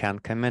can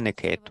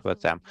communicate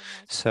with them.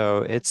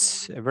 So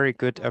it's a very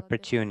good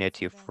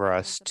opportunity for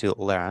us to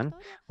learn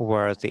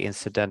where the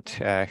incident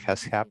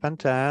has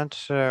happened, and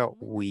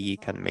we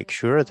can make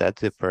sure that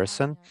the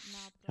person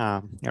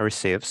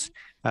receives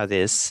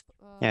this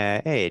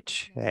aid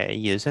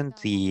using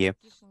the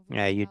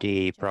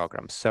UDA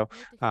program. So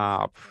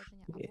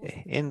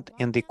in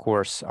the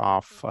course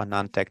of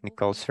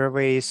non-technical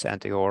surveys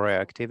and EORA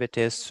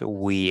activities,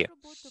 we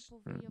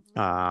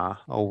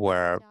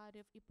were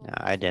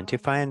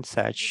identifying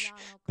such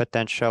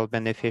potential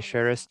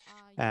beneficiaries,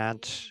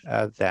 and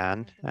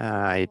then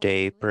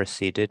they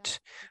proceeded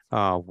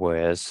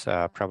with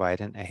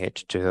providing aid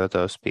to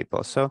those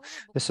people. So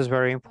this is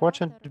very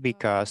important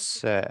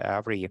because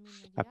every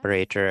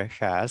operator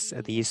has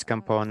these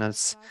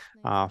components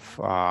of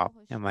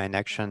Mine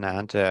Action,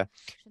 and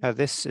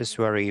this is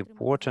very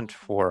important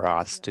for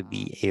us to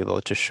be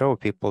able to show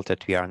people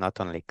that we are not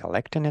only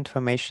collecting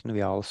information,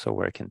 we are also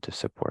working to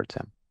support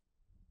them.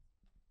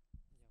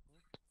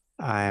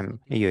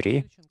 I'm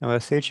Yuri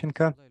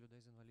Musiyenko,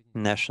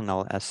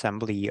 National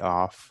Assembly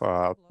of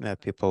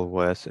People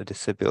with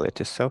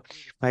Disabilities. So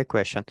my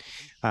question,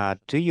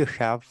 do you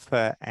have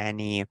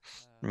any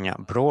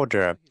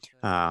broader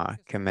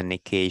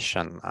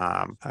communication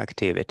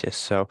activities.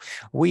 So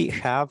we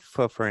have,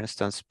 for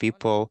instance,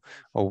 people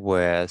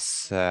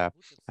with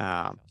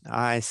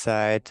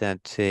eyesight and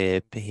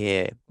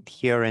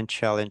hearing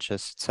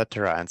challenges,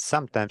 etc. And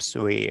sometimes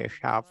we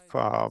have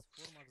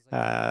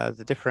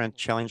the different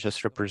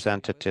challenges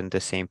represented in the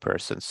same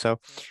person. So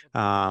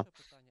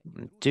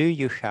do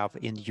you have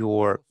in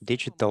your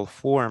digital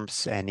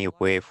forms any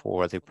way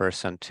for the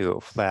person to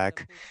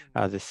flag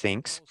the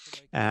things?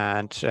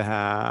 And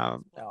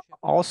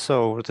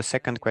also, the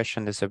second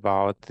question is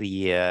about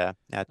the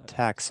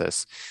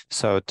taxes.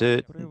 So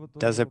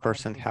does a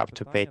person have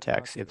to pay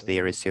tax if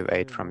they receive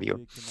aid from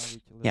you?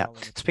 Yeah,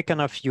 speaking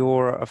of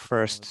your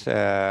first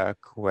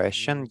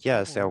question,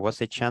 yes, there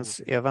was a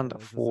chance even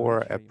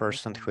for a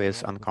person who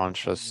is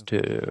unconscious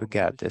to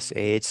get this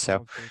aid.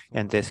 So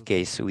in this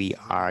case, we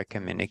are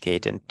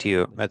communicating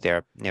to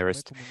their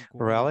nearest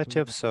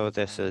relative. So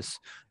this is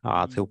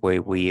the way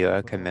we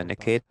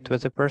communicate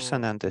with the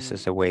person, and this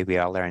is the way we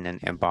are learning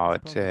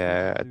about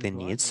the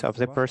needs of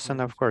the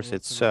person. Of course,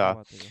 it's a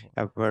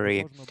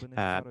very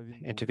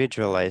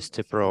individualized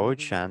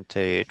approach, and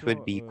it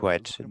would be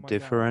quite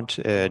difficult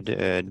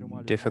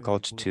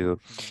to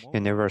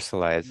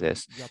universalize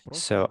this.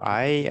 So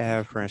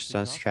I, for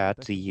instance, had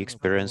the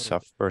experience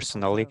of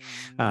personally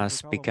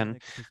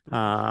speaking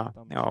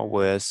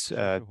with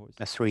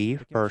three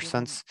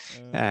persons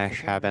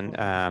having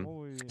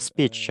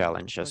speech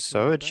challenges.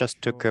 So it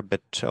just took a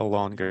bit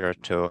longer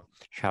to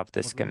have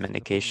this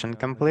communication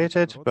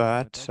completed,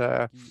 but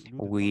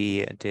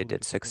we did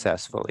it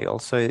successfully.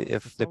 Also,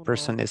 if the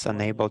person is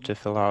unable to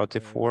fill out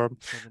the form,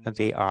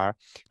 they are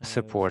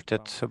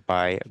supported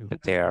by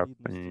their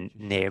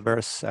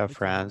neighbors,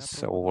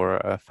 friends,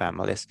 or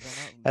families.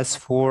 As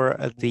for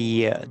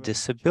the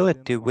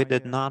disability, we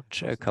did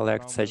not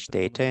collect such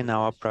data in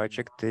our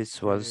project.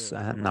 This was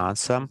not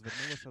some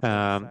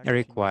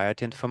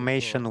required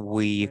information.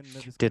 We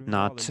did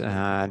not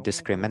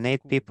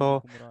discriminate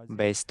people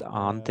based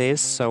on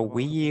this. So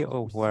we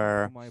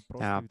were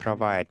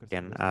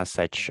providing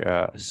such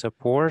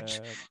support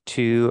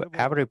to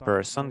every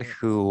person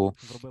who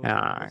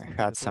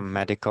had some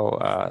medical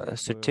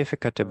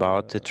certificate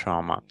about the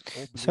trauma.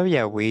 So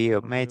yeah, we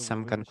made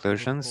some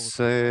conclusions.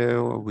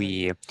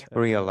 We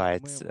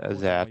realized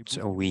that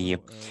we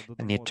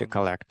need to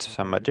collect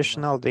some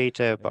additional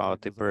data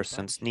about the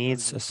person's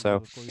needs,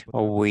 so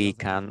we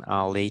can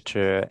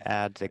later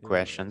add the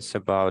questions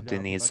about the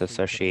needs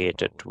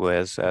associated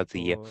with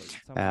the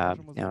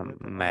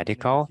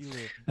medical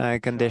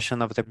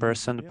condition of the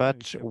person,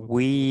 but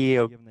we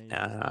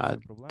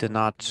do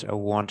not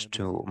want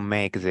to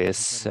make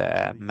this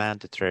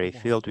mandatory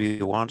field.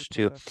 We want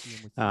to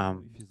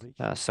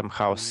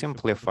somehow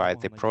simplify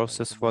the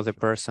process for the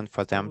person,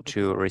 for them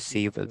to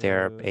receive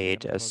their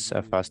aid as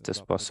fast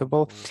as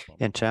possible.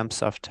 In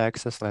terms of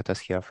taxes, let us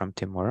hear from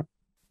Timur.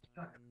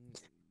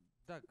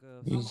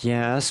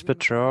 Yes,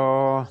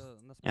 Petro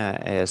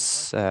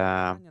is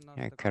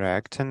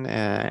correct in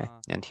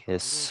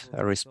his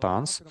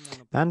response.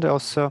 And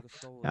also,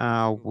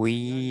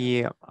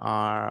 we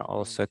are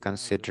also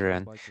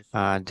considering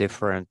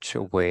different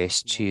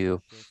ways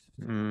to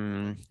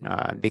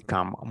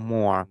become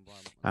more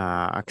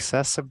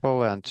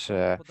accessible. And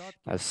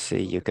as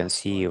you can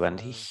see even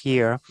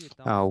here,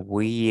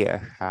 we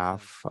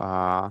have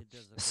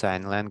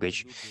sign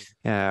language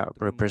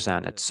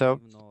represented. So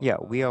yeah,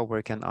 we are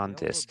working on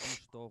this.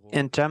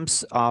 In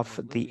terms of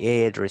the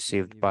aid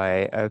received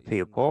by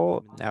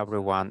people,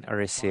 everyone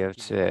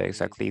received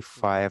exactly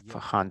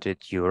 500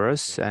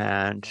 euros.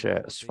 And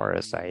as far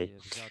as I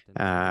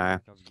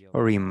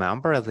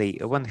remember, they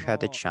even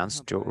had a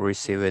chance to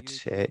receive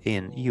it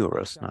in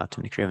euros, not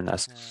in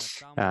hryvnias.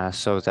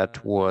 So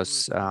that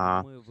was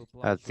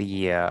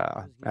the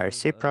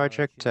RC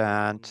project.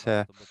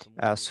 And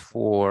as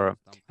for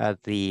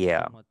the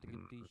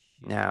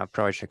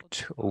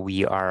project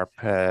we are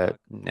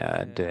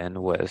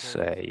doing with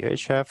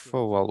UHF,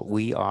 well,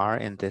 we are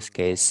in this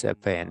case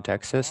paying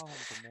taxes.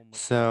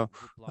 So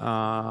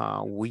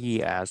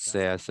we as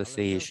the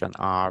association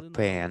are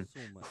paying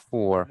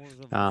for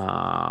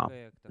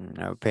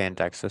paying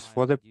taxes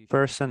for the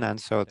person, and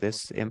so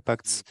this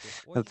impacts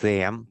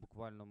the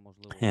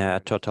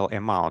total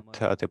amount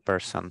the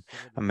person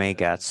may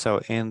get.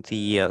 So in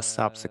the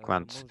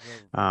subsequent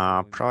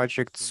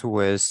projects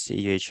with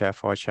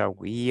UHF OCHA,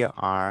 we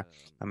are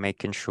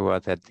making sure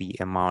that the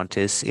amount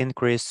is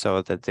increased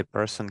so that the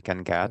person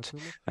can get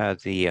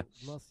the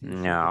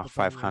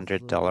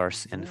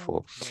 $500 in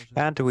full.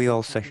 And we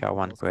also have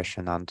one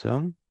question on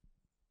Zoom.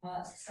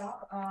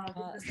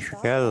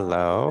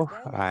 Hello,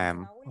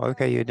 I'm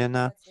Olga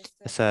Yudina.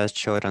 It says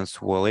Children's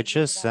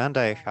Villages, and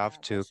I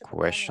have two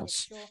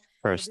questions.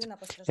 First,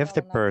 if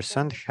the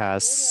person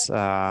has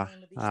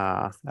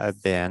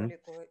been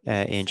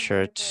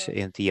injured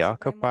in the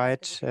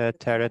occupied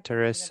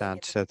territories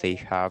and they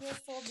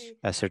have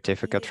a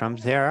certificate from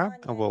there,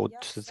 would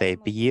they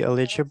be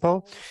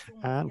eligible?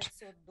 And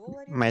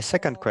My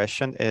second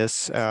question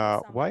is,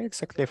 why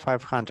exactly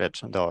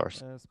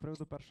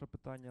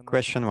 $500?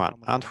 Question one,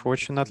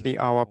 unfortunately,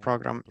 our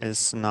program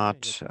is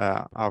not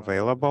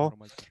available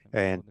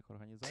in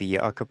the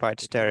occupied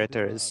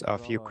territories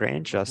of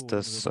Ukraine, just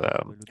as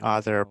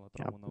other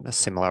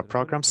similar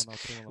programs.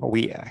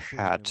 We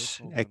had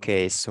a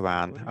case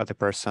when the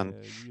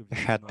person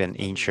had been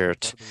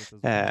injured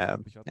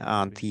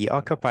on the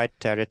occupied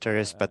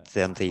territories, but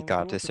then they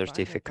got a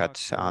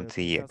certificate on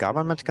the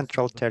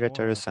government-controlled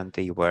territories, and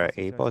they were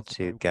able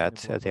to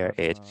get their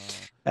aid.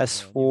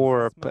 As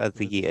for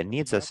the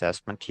needs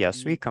assessment,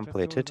 yes, we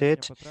completed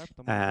it.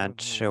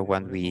 And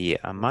when we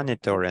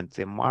monitor in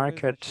the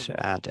market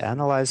and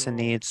analyze the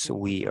needs,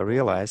 we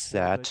realize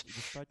that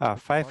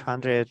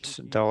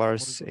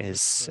 $500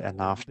 is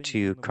enough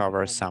to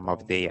cover some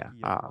of the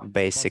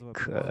basic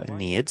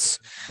needs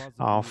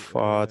of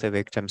the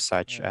victims,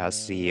 such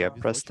as the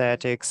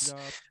prosthetics,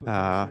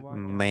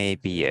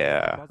 maybe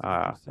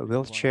a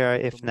wheelchair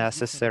if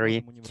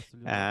necessary,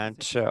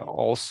 and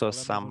also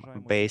some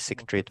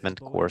basic treatment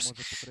course.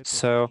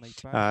 So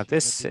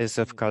this is,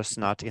 of course,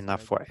 not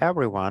enough for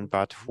everyone,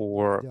 but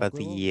for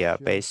the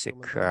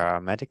basic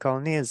medical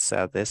needs,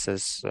 this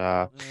is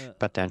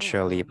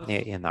potentially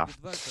enough.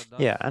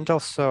 Yeah, and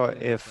also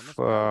if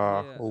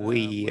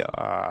we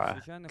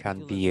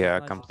can be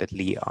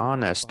completely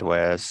honest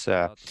with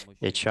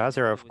each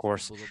other, of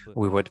course,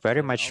 we would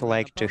very much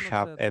like to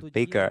have a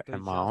bigger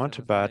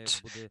amount,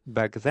 but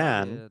back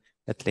then,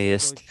 at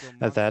least,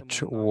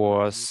 that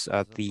was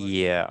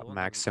the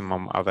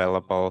maximum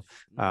available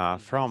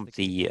from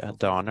the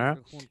donor.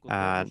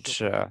 And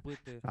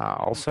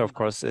also, of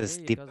course, this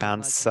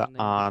depends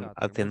on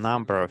the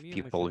number of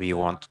people we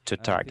want to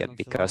target,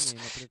 because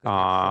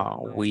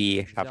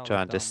we have to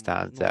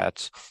understand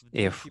that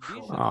if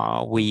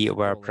we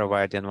were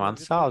providing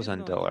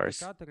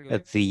 $1,000,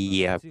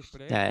 the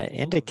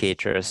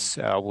indicators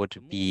would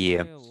be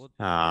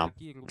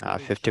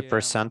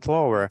 50%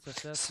 lower.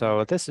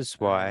 So this is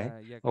why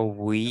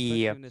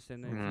we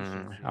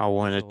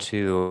wanted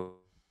to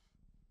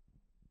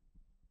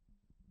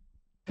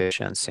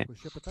efficiency. Дякую.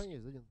 Ще питання є,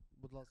 Зенін?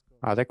 Будь ласка.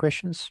 Other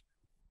questions?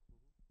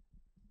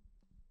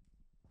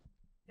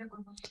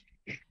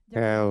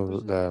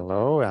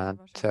 Hello, and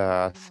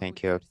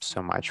thank you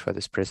so much for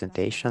this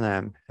presentation.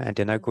 I'm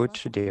Dina Good,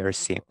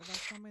 DRC.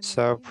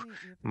 So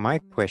my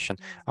question,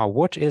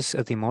 what is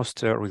the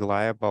most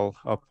reliable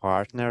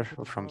partner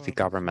from the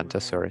government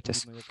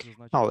authorities?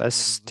 Well,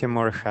 as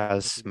Timur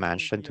has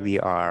mentioned, we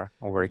are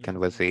working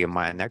with the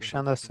Mine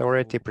Action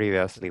Authority,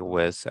 previously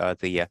with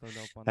the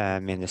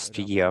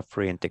Ministry of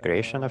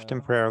Reintegration of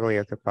Temporarily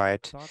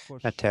Occupied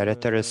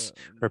Territories,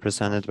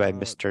 represented by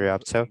Mr.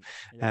 Riabtsev,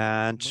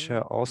 and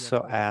also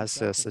as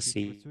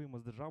a Працюємо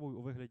з державою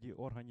у вигляді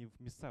органів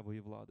місцевої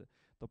влади.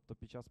 Тобто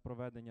під час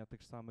проведення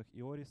тих самих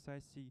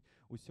ІОРі-сесій,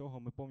 усього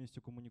ми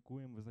повністю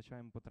комунікуємо,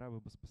 визначаємо потреби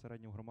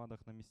безпосередньо в громадах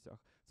на місцях.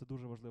 Це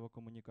дуже важлива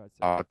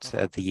комунікація. About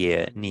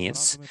the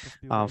needs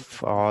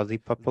of the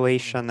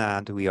population,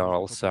 and we are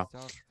also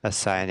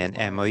assigning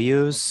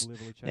MOUs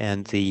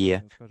in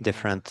the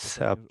different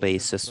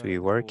places we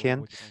work in.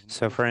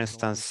 So, for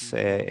instance,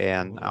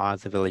 in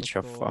the village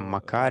of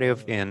Makariv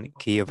in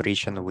Kyiv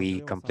region, we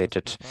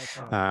completed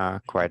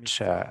quite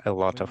a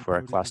lot of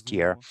work last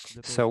year.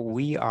 So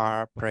we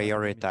are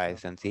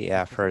prioritizing the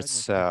efforts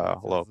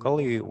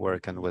locally,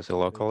 working with the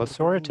local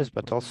authorities,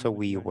 but also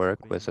we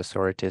work with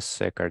authorities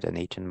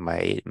coordinating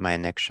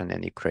mine action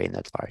in Ukraine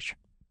at large.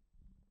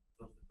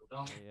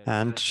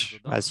 And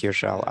as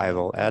usual, I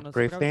will add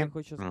briefly,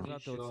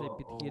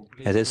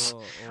 this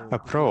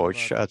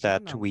approach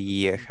that we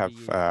have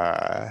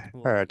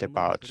heard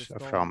about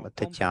from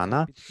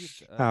Tatiana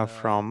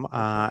from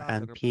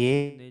NPA.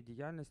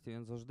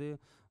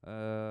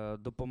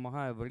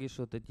 Допомагає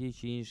вирішувати ті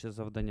чи інші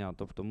завдання.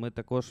 Тобто ми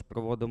також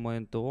проводимо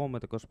НТО, ми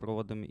також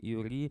проводимо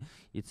ІОРі,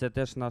 і це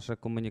теж наша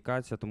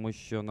комунікація, тому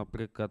що,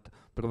 наприклад,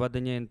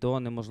 проведення НТО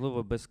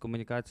неможливо без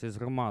комунікації з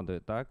громадою,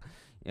 так?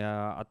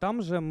 А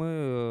там же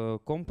ми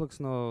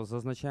комплексно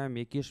зазначаємо,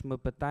 які ж ми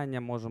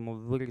питання можемо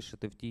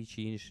вирішити в тій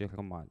чи іншій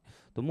громаді.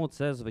 Тому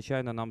це,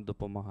 звичайно, нам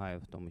допомагає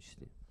в тому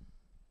числі.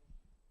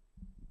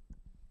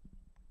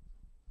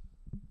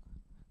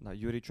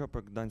 Юрій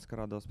Чопик, Гданська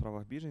рада у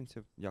справах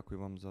біженців.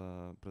 Дякую вам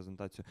за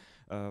презентацію.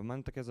 В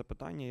мене таке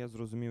запитання. Я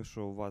зрозумів,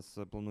 що у вас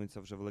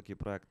планується вже великий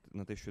проект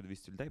на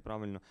 1200 людей,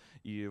 правильно?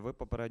 І ви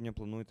попередньо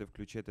плануєте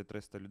включити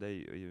 300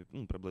 людей,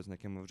 приблизно,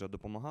 яким ви вже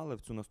допомагали,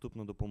 в цю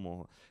наступну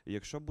допомогу. І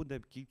якщо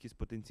буде кількість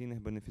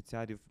потенційних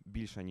бенефіціарів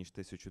більша, ніж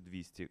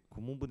 1200,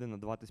 кому буде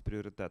надаватись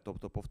пріоритет?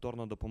 Тобто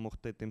повторно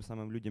допомогти тим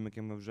самим людям,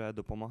 яким ви вже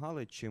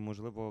допомагали, чи,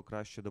 можливо,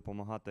 краще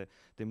допомагати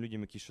тим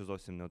людям, які ще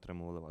зовсім не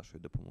отримували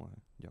вашої допомоги?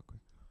 Дякую.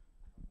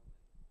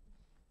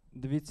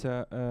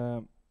 Дивіться,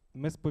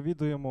 ми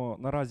сповідуємо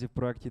наразі в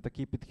проєкті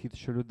такий підхід,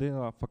 що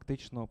людина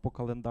фактично по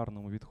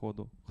календарному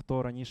відходу.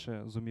 Хто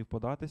раніше зумів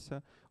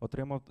податися,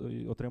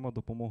 отримав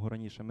допомогу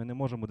раніше. Ми не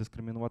можемо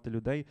дискримінувати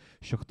людей,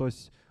 що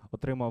хтось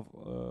отримав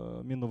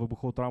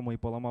мінно-вибухову травму і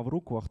поламав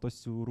руку, а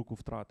хтось цю руку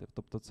втратив.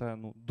 Тобто це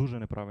дуже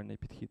неправильний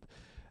підхід.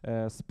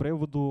 З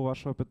приводу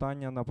вашого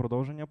питання на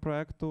продовження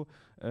проекту,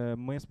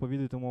 ми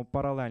сповідуємо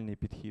паралельний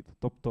підхід.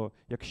 Тобто,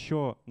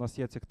 якщо у нас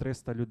є цих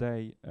 300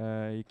 людей,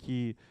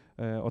 які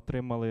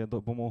отримали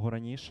допомогу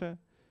раніше,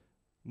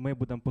 ми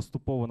будемо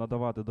поступово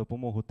надавати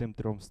допомогу тим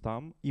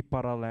 300 і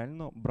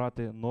паралельно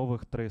брати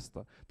нових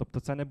 300. Тобто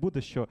це не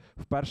буде, що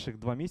в перших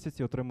 2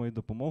 місяці отримують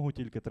допомогу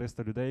тільки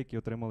 300 людей, які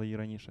отримали її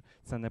раніше.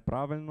 Це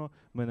неправильно.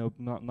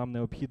 Нам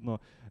необхідно,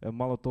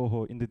 мало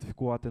того,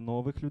 ідентифікувати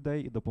нових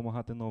людей і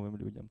допомагати новим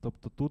людям.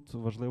 Тобто тут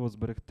важливо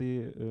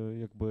зберегти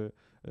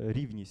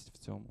рівність в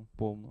цьому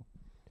повну.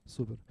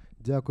 Супер.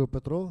 Дякую,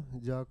 Петро.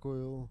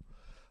 Дякую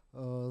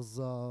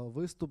за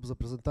виступ, за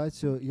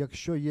презентацію.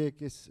 Якщо є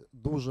якесь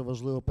дуже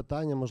важливе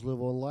питання,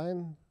 можливо,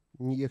 онлайн,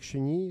 якщо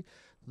ні,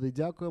 тоді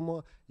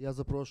дякуємо. Я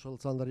запрошую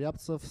Олександр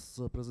Riabtsev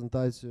з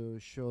презентацією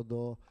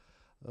щодо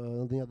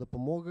надання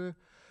допомоги.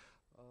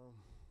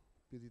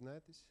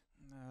 Під'єднайтесь.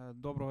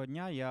 Доброго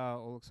дня, я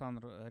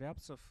Олександр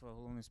Riabtsev,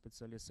 головний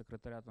спеціаліст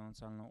секретаріату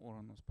національного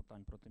органу з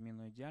питань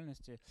протимінної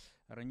діяльності.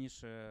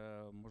 Раніше,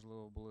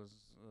 можливо, були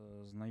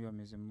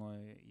знайомі зі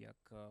мною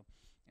як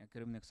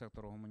керівник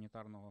сектору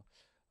гуманітарного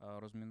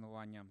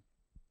розмінування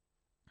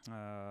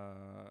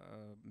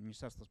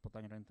Міністерства з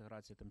питань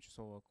реінтеграції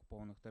тимчасово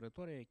окупованих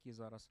територій,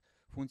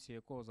 функції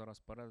якого зараз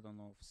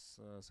передано в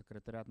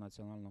Секретаріат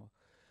національного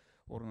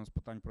органу з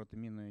питань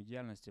протимінної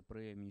діяльності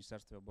при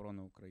Міністерстві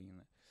оборони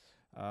України.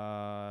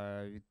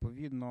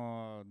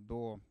 Відповідно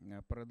до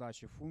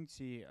передачі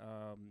функцій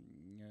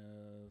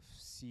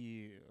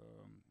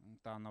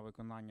та на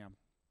виконання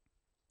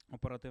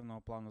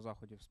оперативного плану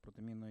заходів з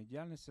протимінної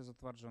діяльності,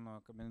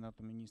 затвердженого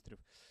Кабінетом міністрів,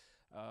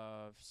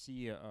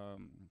 всі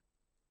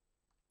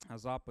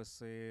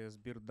записи,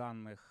 збір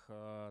даних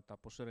та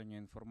поширення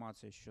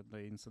інформації щодо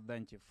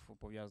інцидентів,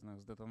 пов'язаних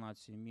з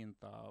детонацією мін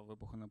та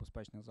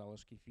вибухонебезпечних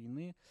залишків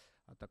війни,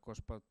 а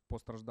також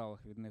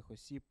постраждалих від них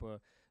осіб,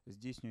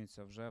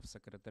 здійснюється вже в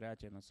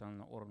Секретаріаті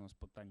національного органу з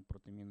питань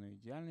протимінної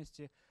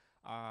діяльності,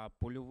 а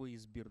польовий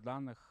збір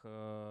даних,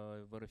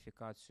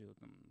 верифікацію,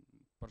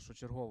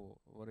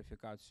 першочергову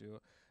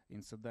верифікацію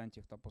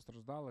інцидентів та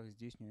постраждалих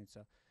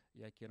здійснюється,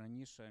 як і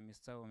раніше,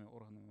 місцевими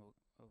органами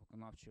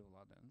виконавчої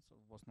влади.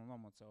 В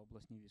основному це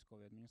обласні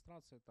військові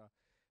адміністрації та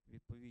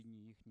відповідні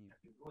їхні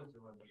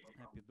підрозділи,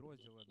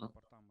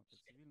 департаменти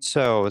цивільної.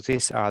 So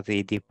these are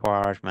the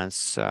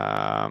departments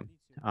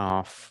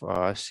of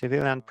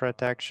civilian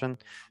protection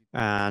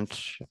and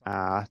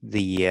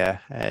the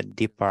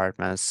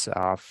departments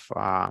of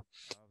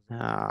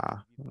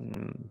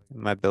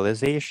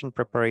mobilization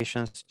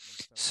preparations.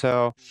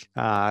 So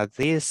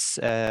this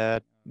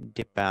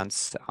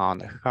depends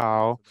on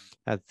how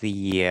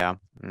the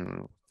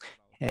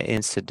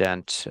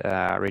incident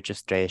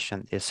registration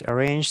is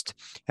arranged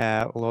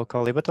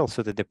locally, but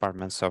also the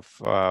departments of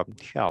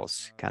health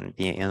can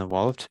be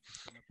involved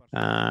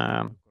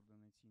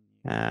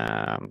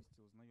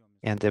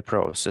in the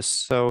process.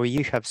 So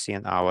you have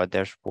seen our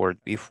dashboard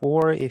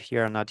before. If you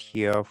are not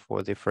here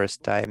for the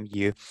first time,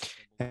 you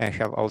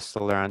have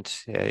also learned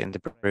in the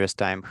previous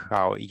time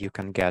how you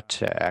can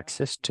get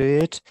access to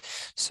it.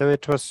 So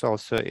it was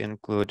also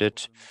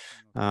included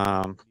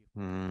in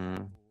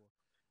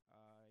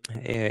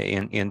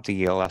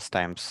the last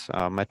time's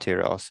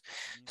materials.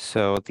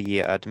 So the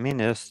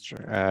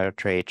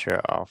administrator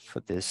of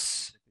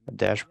this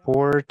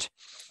dashboard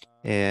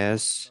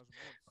is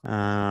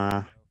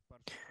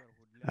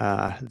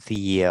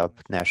the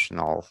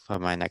National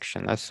Mine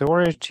Action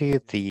Authority.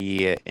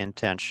 The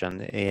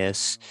intention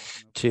is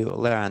to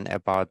learn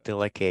about the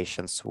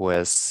locations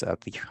with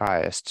the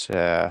highest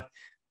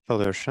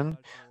pollution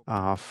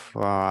of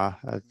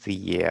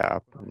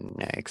the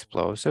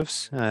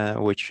explosives,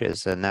 which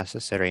is a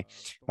necessary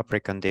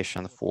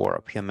precondition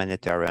for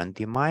humanitarian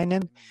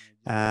demining.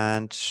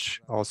 And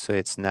also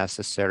it's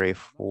necessary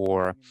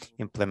for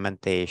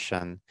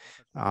implementation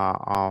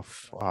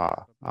of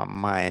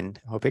mine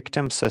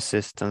victims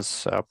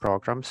assistance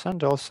programs,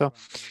 and also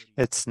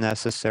it's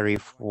necessary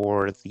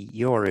for the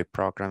EORI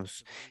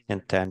programs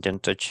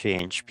intended to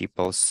change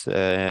people's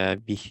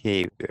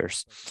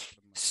behaviors.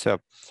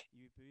 So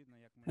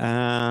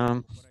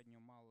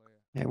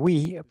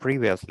we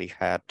previously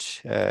had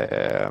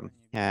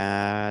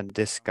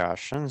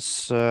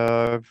discussions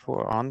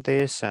on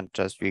this, and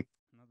as we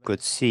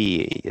could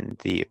see in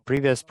the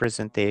previous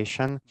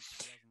presentation,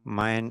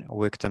 mine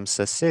victims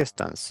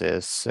assistance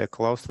is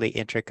closely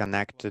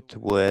interconnected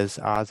with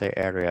other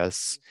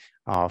areas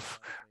of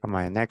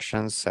mine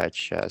actions,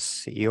 such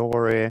as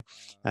EORI,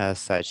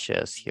 such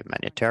as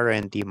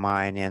humanitarian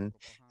demining,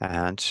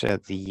 and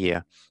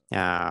the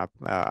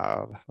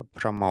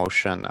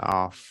promotion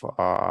of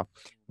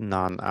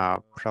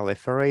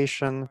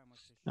non-proliferation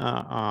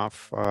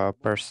of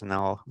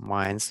personal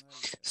mines.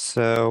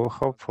 So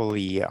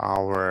hopefully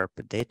our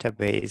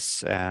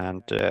database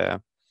and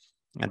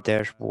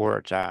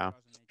dashboard are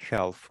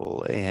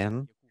helpful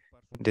in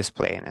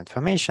displaying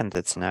information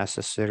that's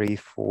necessary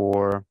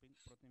for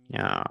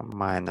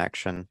mine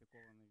action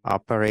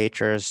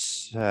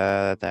operators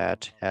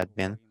that had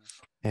been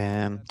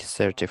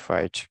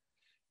certified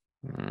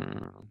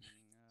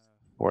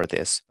for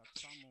this.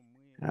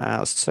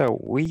 So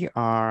we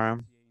are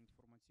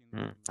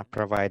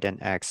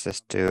providing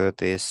access to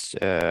this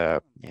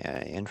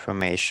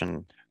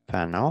information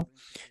panel,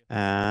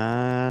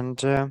 and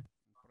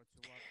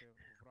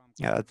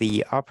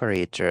the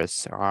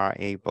operators are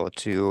able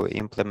to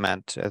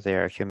implement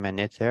their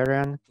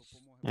humanitarian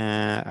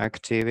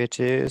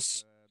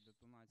activities,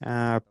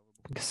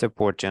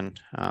 supporting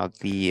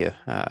the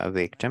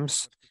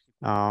victims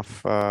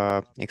of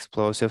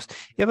explosives,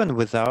 even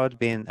without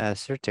being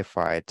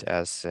certified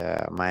as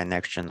a mine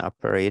action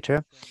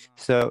operator.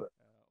 So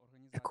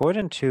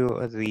according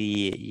to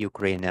the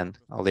Ukrainian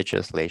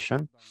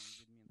legislation,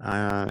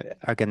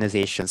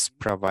 organizations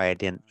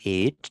providing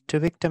aid to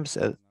victims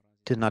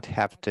do not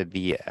have to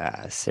be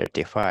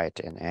certified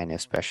in any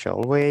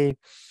special way.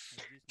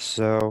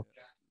 So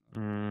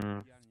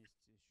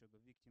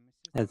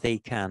they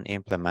can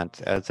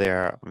implement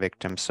their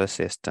victims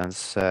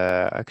assistance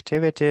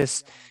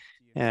activities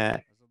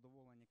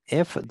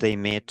if they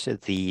meet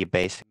the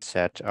basic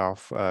set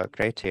of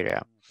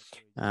criteria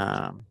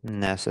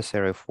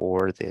necessary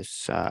for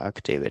these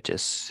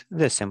activities.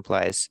 This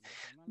implies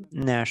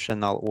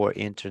national or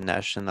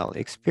international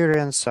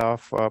experience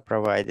of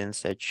providing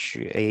such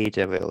aid,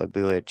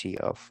 availability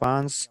of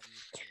funds,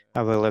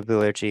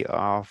 availability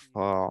of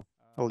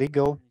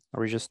legal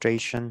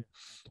registration,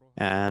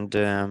 and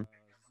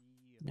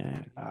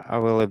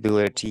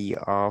availability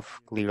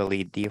of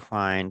clearly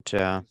defined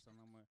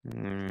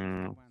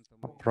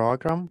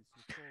program,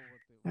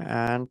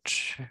 and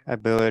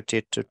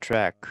ability to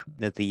track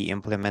the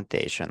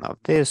implementation of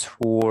this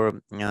for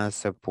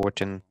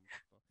supporting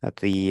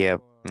the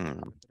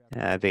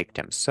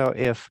victims. So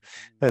if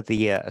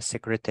the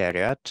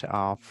Secretariat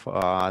of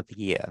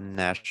the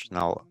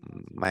National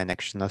Mine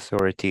Action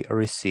Authority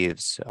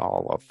receives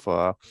all of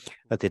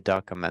the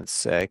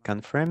documents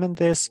confirming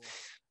this,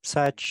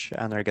 such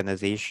an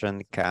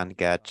organization can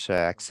get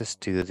access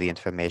to the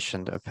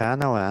information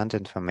panel and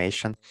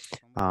information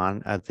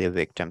on the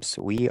victims.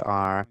 We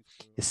are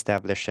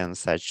establishing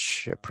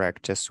such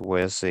practice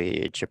with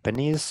the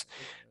Japanese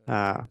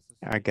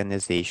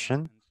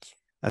organization,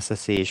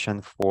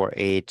 Association for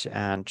Aid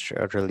and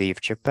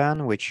Relief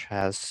Japan, which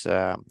has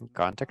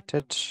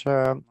contacted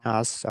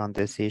us on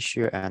this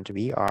issue, and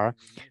we are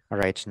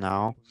right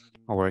now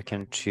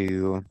working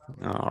to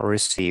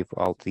receive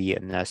all the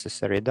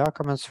necessary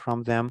documents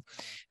from them,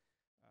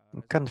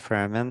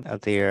 confirming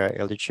their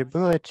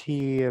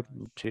eligibility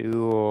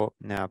to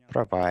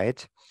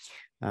provide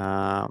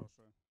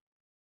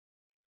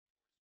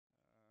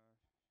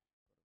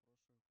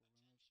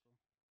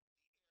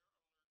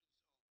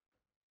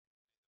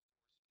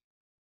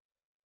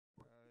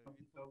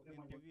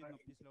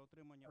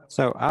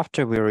so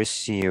after we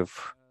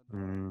receive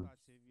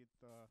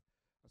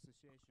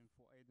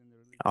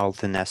all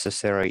the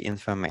necessary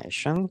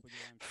information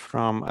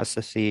from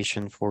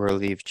Association for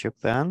Relief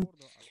Japan,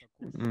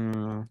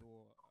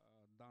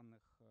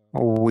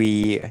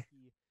 we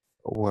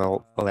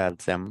will let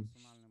them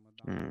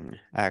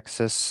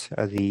access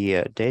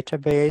the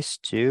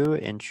database to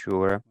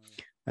ensure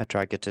a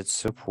targeted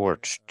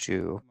support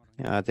to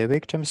the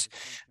victims.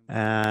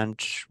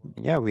 And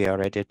yeah, we are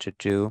ready to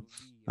do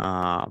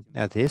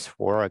this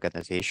for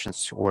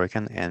organizations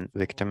working in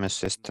victim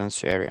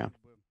assistance area.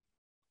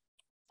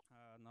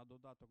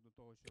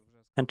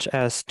 And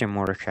as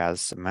Timur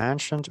has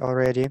mentioned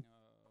already,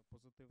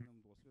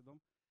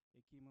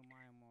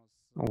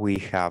 we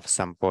have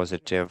some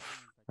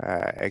positive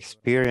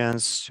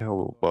experience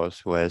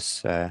both with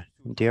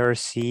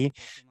DRC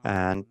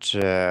and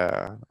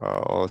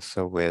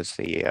also with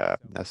the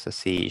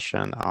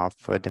Association of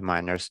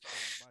Deminers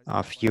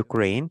of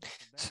Ukraine.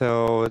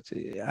 So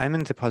I'm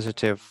in the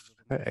positive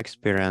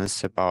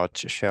experience about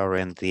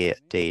sharing the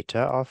data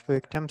of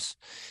victims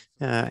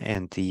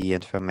and the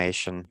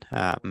information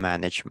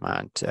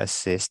management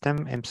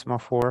system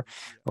IMSMA4.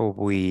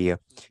 We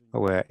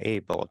were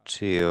able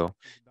to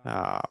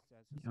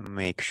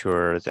make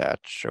sure that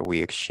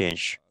we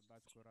exchange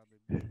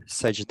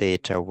such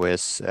data with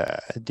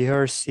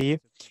DRC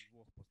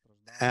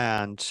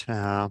and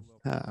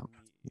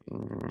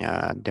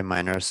the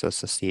Miners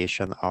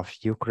Association of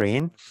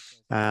Ukraine.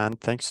 And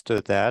thanks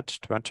to that,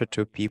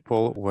 22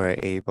 people were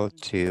able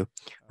to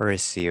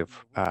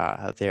receive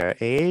their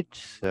aid.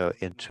 So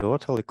in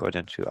total,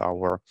 according to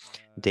our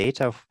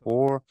data,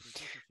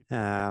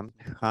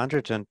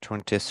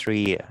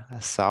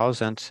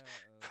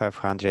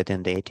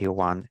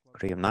 123,581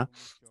 hryvnia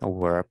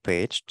were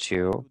paid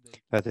to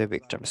the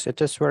victims.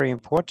 It is very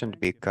important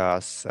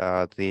because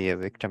the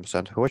victims,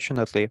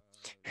 unfortunately,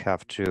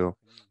 have to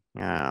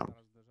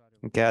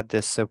get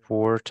this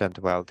support, and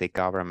while the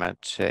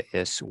government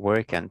is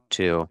working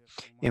to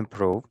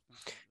improve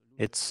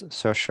its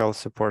social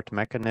support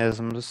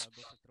mechanisms,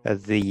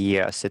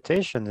 the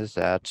situation is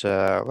that,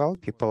 well,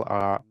 people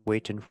are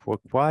waiting for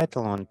quite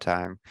a long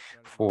time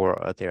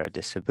for their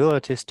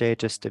disability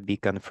status to be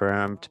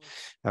confirmed,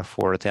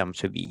 for them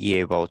to be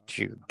able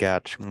to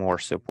get more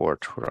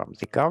support from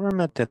the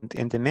government. And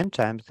in the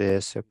meantime,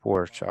 the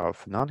support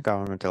of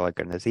non-governmental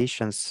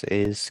organizations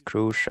is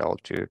crucial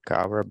to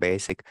cover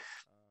basic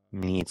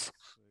needs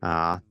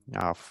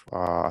of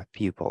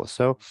people.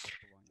 So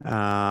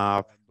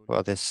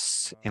well,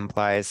 this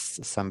implies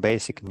some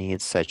basic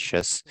needs such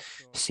as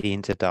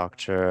seeing the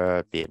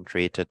doctor, being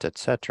treated,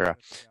 etc.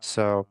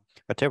 So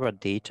whatever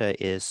data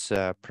is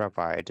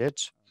provided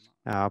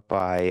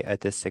by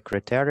the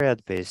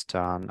Secretariat based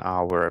on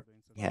our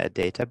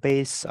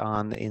database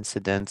on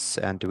incidents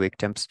and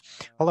victims,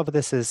 all of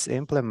this is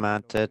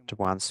implemented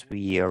once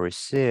we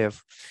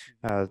receive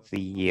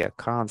the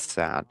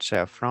consent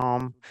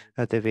from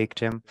the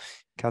victim,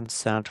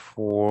 consent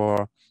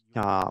for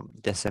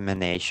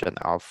dissemination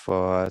of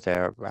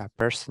their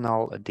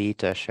personal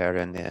data,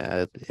 sharing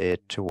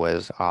it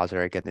with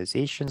other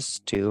organizations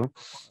to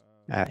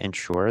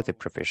ensure the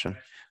provision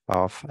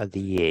of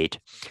the aid.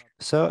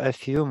 So a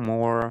few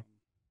more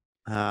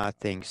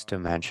things to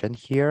mention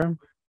here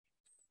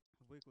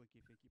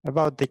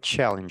about the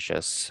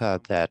challenges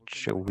that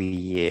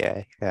we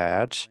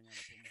had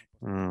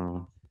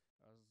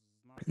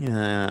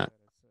in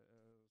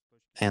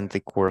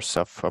the course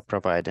of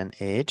providing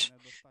aid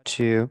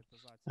to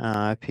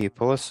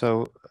people.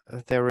 So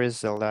there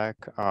is a lack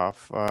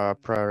of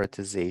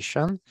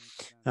prioritization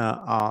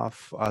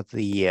of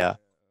the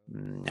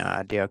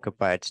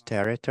occupied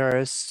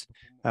territories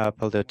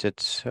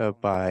polluted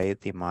by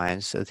the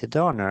mines. The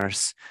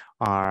donors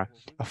are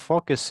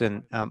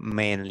focusing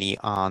mainly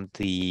on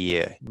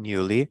the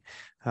newly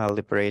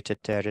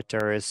liberated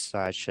territories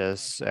such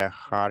as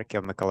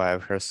Kharkiv,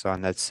 Mykolaiv,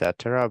 Kherson,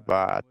 etc.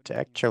 But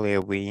actually,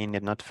 we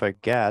need not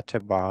forget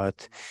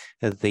about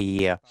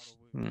the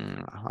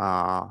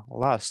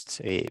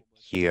last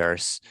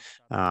years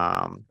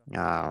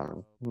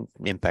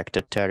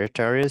impacted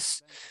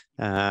territories.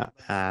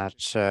 And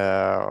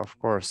of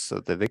course,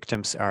 the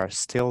victims are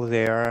still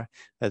there.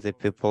 The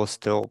people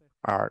still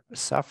are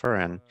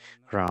suffering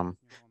from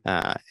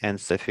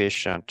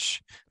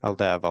insufficient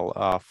level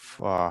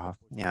of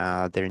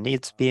their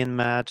needs being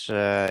met,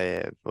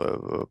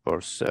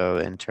 also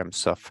in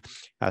terms of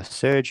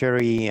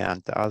surgery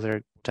and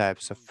other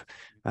types of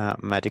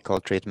medical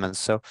treatments.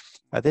 So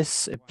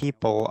these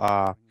people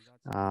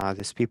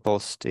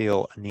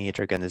still need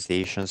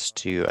organizations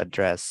to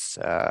address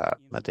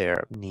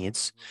their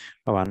needs.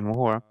 One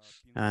more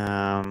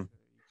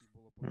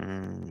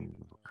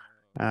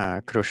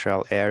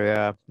crucial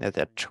area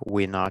that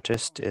we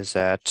noticed is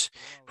that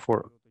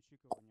for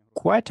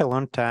quite a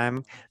long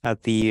time,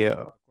 the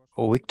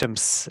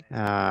victims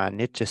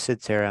need to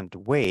sit there and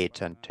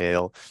wait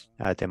until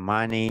the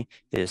money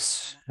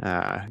is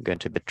going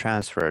to be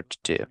transferred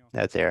to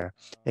their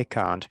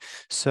account.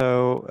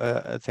 So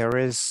there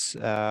is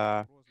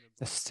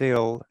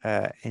still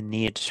a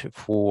need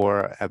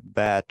for a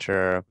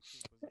better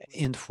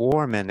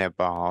informing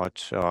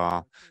about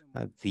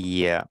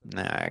the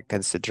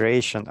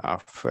consideration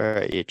of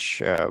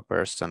each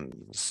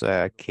person's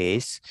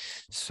case.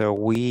 So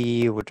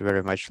we would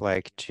very much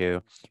like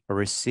to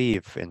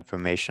receive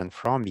information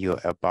from you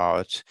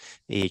about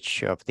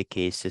each of the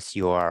cases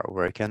you are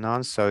working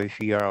on. So if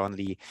you are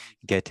only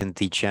getting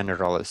the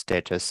general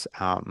status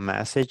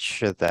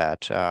message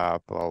that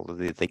well,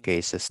 the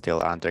case is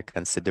still under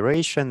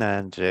consideration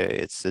and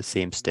it's the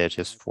same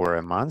status for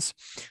a month,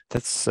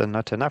 that's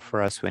not enough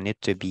for us. We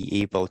need to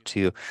be able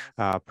to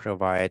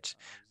provide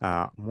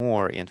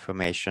more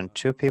information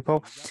to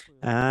people.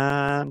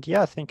 And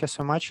yeah, thank you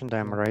so much. And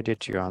I'm ready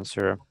to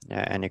answer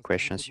any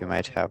questions you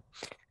might have.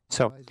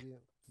 So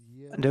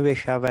do we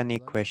have any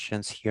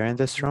questions here in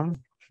this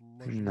room?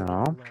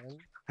 No.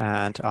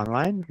 And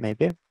online,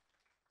 maybe?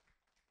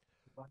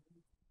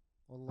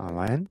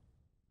 Online?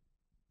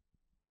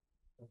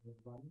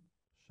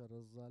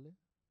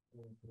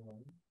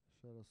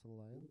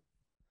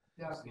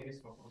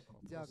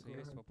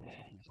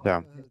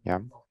 So, yeah,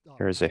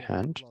 here's a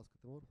hand.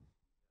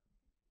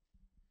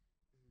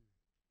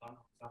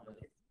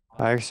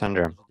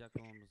 Alexander,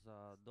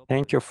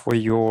 thank you for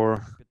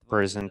your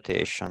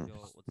presentation.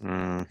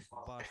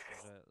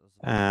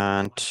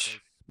 And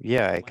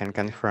yeah, I can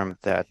confirm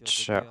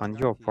that on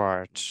your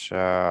part,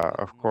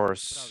 of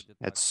course,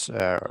 it's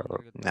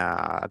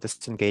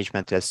this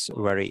engagement is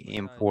very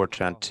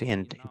important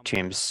in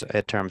terms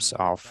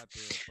of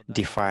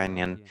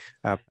defining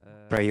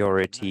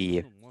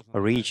priority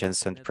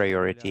regions and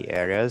priority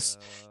areas.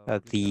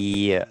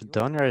 The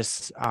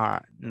donors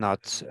are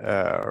not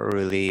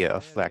really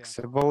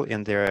flexible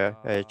in their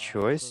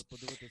choice,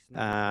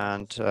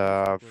 and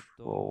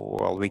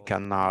well, we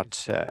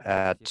cannot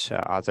add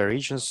other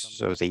regions,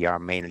 so they are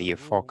mainly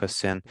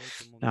focusing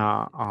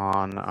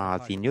on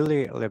the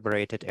newly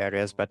liberated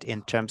areas. But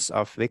in terms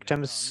of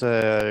victims,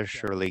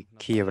 surely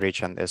Kiev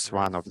region is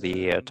one of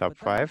the top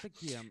 5.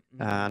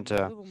 And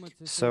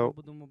so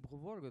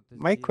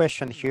my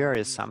question here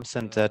is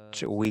something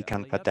that we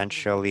can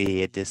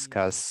potentially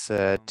discuss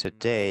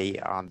today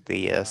on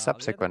the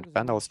subsequent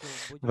panels.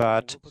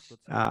 But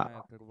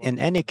in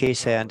any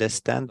case, I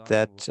understand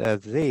that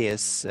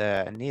this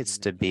needs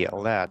to be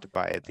led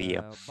by the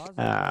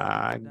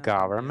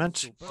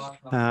government,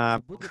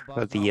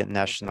 the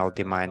National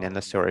Demining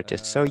Authority.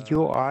 So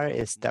you are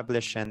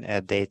establishing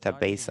a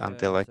database on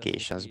the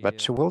locations,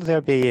 but will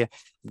there be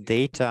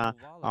data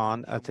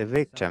on the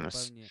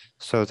victims,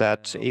 so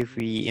that if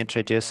we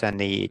introduce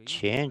any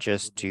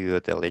changes to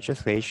the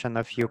legislation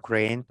of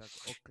Ukraine,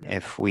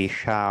 if we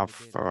have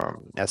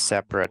a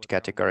separate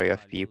category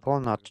of people,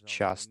 not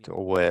just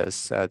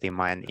with the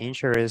mine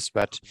injuries,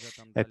 but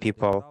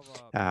people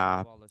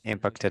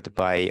impacted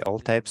by all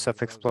types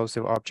of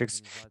explosive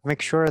objects,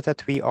 make sure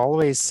that we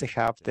always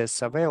have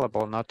this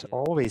available. Not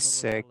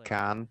always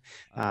can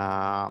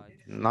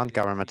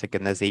non-government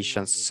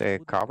organizations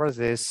cover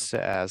this,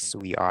 as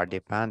we are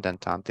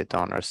dependent on the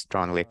donors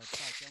strongly.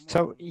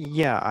 So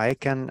yeah, I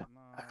can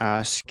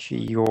ask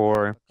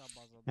your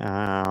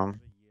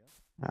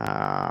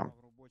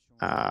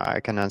I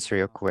can answer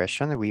your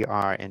question. We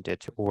are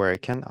indeed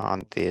working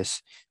on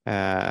these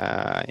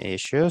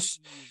issues,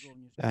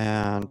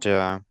 and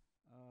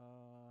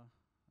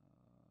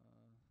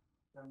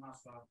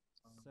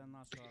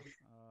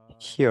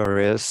here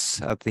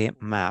is the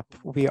map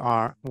we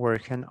are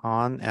working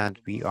on, and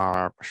we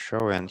are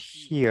showing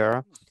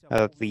here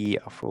the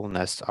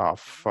fullness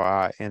of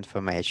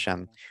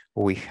information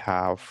we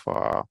have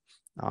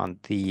on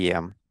the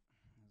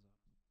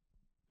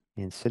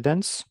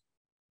incidents.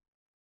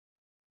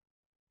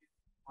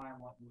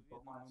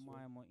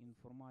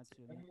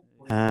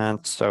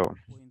 And so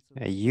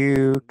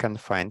you can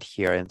find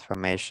here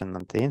information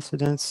on the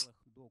incidents.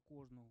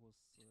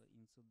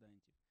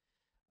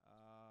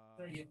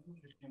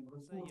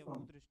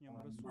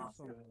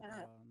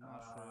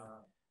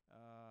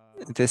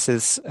 This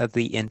is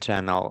the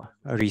internal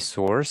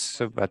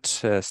resource, but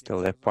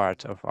still a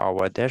part of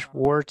our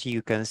dashboard.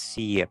 You can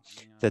see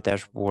the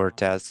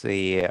dashboard as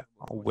a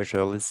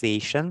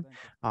visualization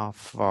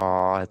of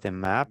the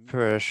map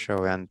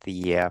showing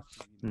the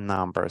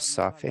numbers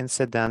of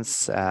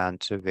incidents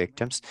and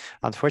victims.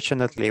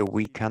 Unfortunately,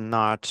 we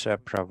cannot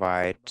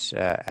provide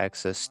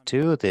access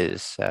to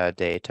this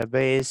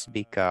database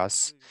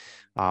because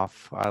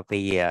of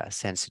the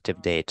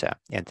sensitive data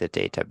in the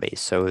database.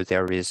 So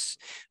there is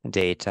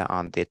data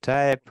on the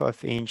type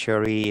of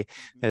injury.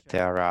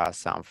 There are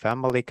some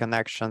family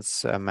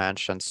connections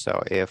mentioned.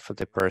 So if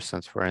the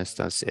person, for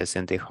instance, is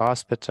in the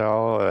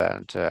hospital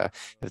and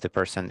if the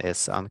person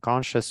is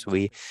unconscious,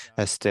 we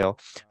still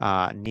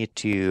need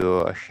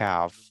to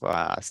have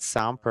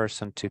some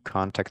person to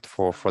contact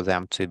for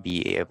them to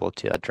be able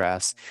to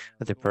address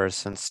the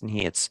person's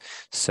needs.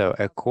 So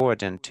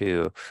according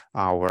to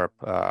our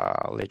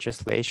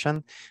legislation,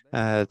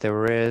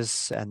 there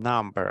is a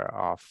number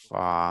of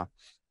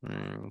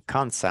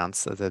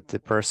consents that the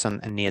person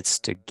needs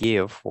to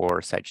give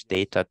for such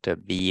data to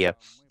be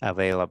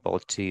available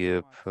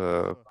to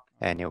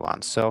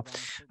anyone. So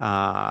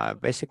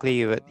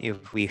basically,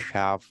 if we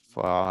have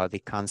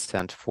the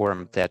consent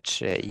form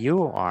that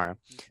you are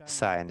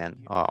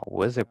signing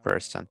with a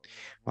person,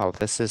 well,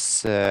 this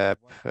is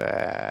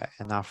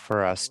enough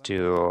for us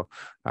to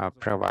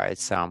provide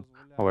some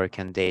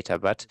working data.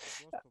 But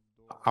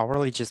our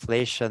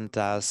legislation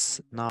does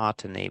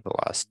not enable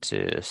us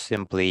to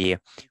simply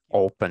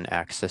open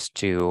access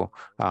to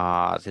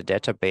the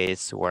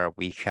database where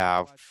we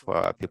have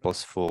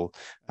people's full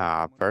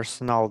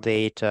personal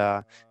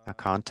data,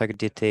 contact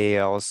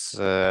details,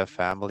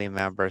 family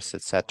members,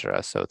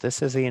 etc. So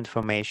this is the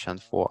information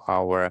for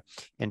our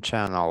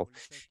internal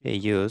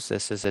use.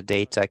 This is a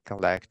data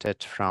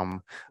collected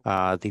from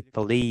the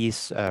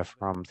police,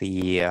 from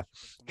the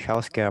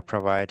healthcare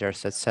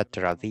providers,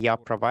 etc. They are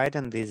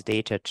providing this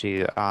data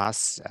to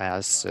us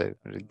as a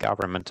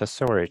government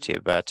authority,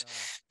 but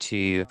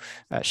to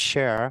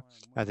share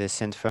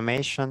this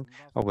information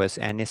with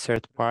any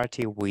third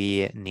party,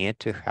 we need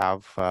to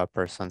have a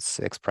person's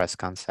express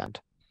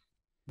consent.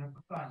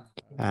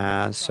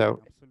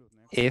 So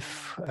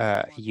if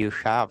you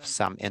have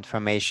some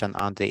information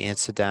on the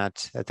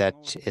incident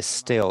that is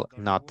still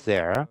not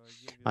there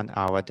on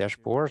our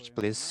dashboard,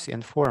 please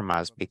inform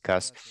us,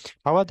 because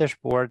our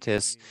dashboard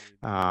is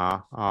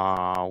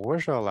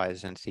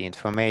visualizing the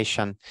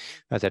information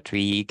that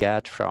we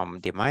get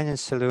from Demining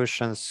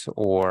Solutions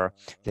or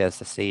the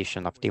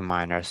Association of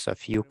Deminers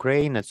of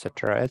Ukraine,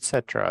 etc.,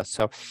 etc.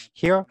 So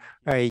here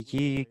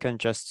you can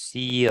just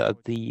see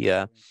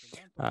the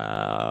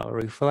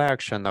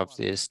reflection of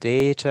this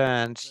data,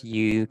 and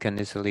you can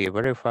easily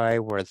verify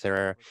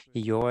whether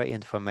your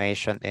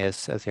information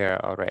is there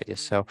already.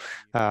 So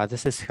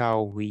this is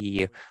how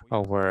we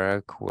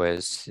work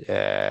with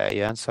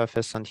UN's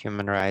Office on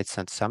Human Rights,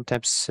 and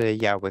sometimes,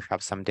 yeah, we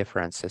have some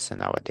differences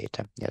in our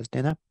data. Yes,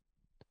 Dina?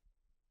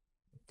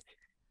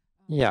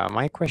 Yeah,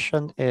 my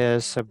question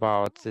is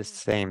about the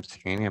same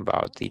thing,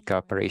 about the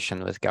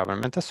cooperation with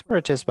government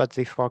authorities, but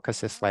the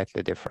focus is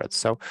slightly different.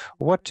 So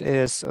what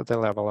is the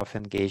level of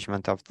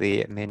engagement of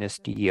the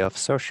Ministry of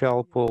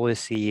Social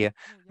Policy,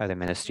 the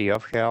Ministry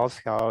of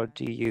Health? How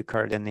do you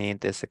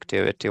coordinate this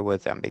activity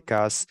with them?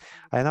 Because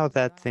I know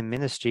that the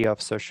Ministry of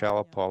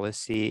Social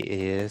Policy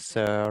is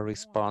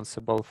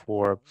responsible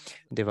for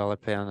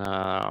developing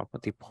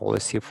the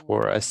policy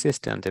for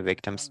assisting the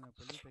victims.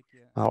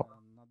 Well,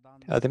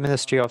 The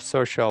Ministry of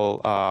Social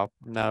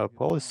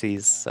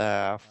Policies,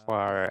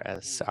 far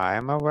as I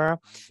am aware,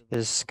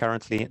 is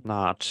currently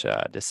not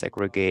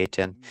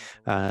disaggregating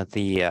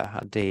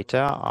the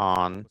data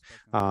on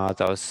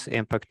those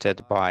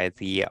impacted by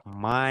the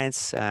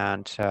mines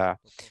and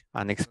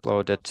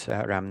unexploded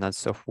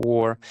remnants of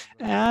war,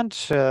 and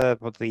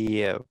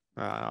the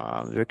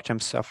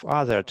victims of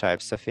other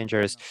types of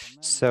injuries.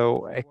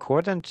 So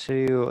according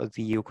to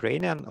the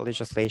Ukrainian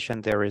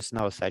legislation, there is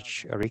no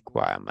such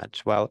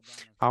requirement. Well,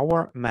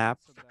 our map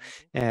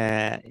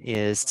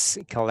is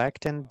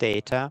collecting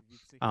data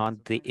on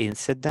the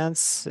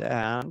incidents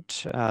and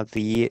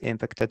the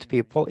impacted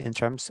people in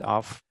terms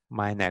of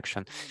mine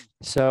action.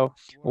 So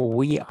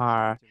we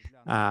are,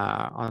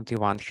 on the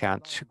one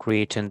hand,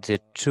 creating the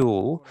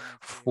tool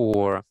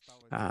for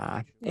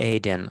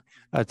aiding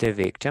the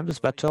victims,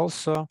 but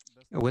also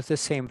with the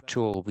same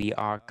tool, we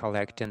are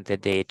collecting the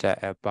data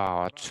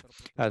about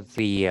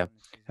the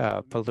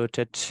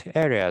polluted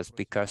areas,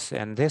 because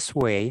in this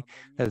way,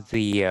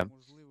 the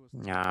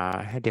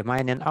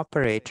mining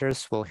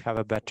operators will have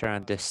a better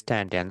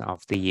understanding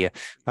of the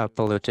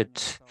polluted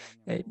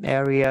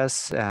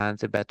areas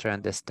and a better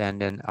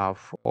understanding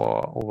of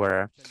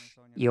where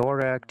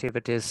your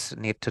activities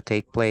need to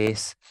take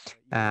place.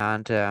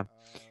 And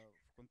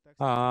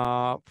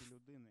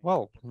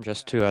well,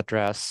 just to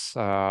address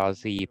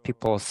the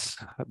people's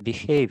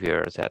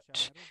behavior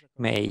that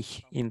may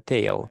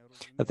entail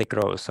the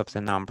growth of the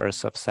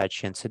numbers of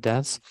such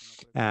incidents.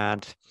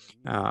 And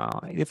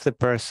if the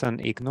person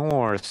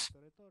ignores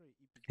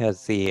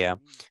the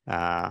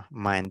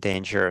mine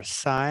danger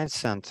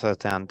signs and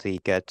then they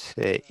get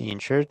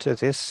injured,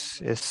 this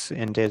is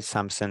indeed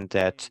something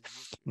that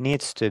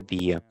needs to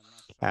be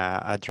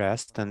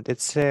addressed, and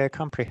it's a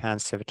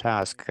comprehensive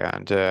task.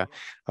 And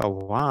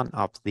one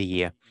of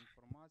the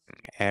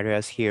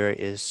areas here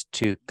is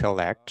to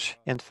collect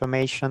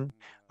information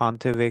on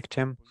the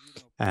victim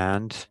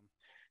and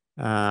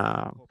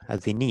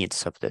the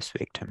needs of this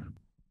victim.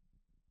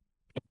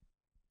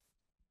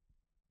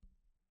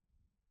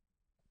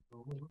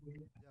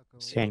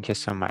 Thank you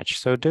so much.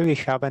 So do we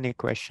have any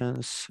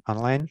questions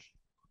online?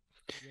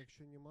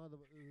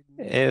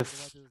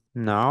 If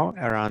no,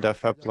 a round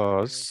of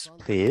applause,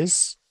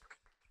 please.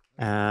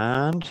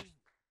 And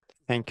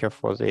thank you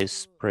for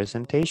this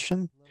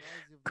presentation.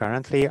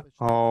 Currently,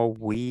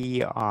 we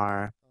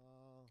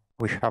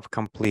have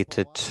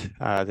completed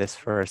this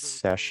first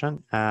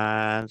session,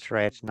 and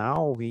right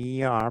now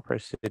we are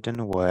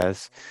proceeding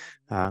with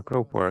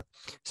group work.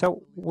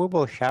 So we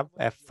will have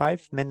a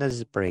 5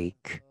 minutes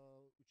break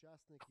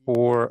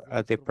for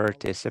the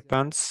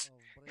participants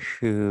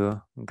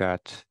who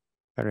got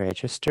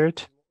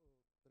registered.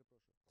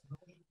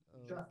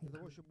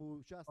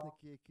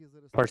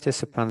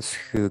 Participants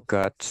who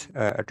got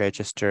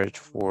registered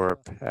for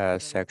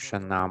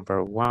section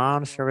number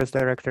 1 service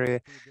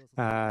directory,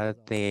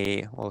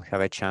 they will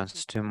have a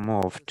chance to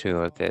move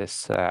to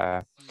this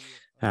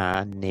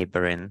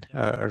neighboring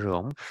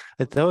room.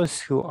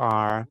 Those who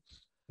are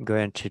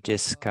going to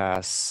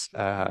discuss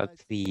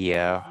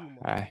the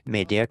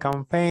media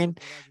campaign,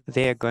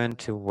 they are going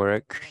to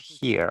work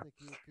here.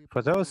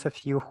 For those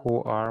of you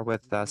who are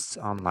with us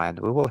online,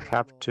 we will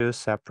have 2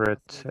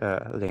 separate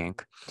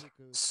links.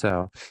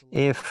 So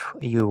if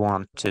you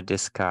want to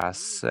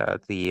discuss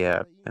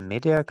the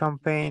media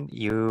campaign,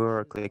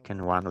 you're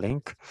clicking one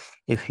link.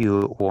 If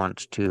you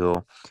want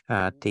to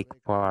take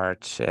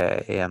part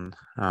in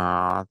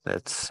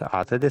that's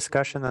other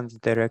discussion on the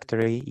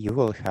directory, you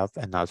will have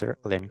another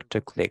link to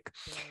click.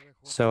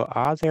 So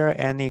are there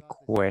any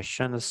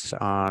questions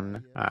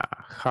on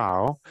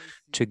how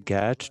to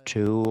get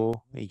to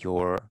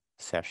your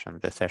session,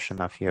 the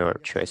session of your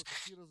choice?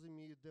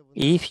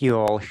 If you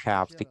all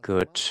have the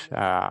good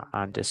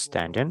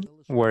understanding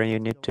where you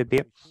need to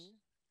be,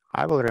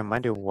 I will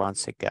remind you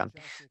once again.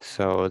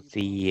 So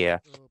the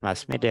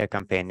mass media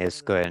campaign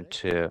is going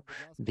to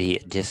be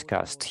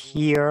discussed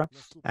here,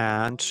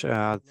 and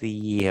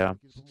the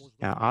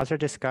other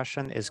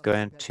discussion is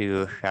going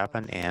to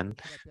happen in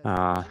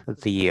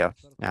the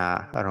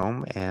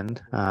room in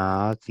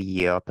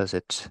the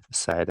opposite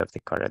side of the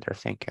corridor.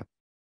 Thank you.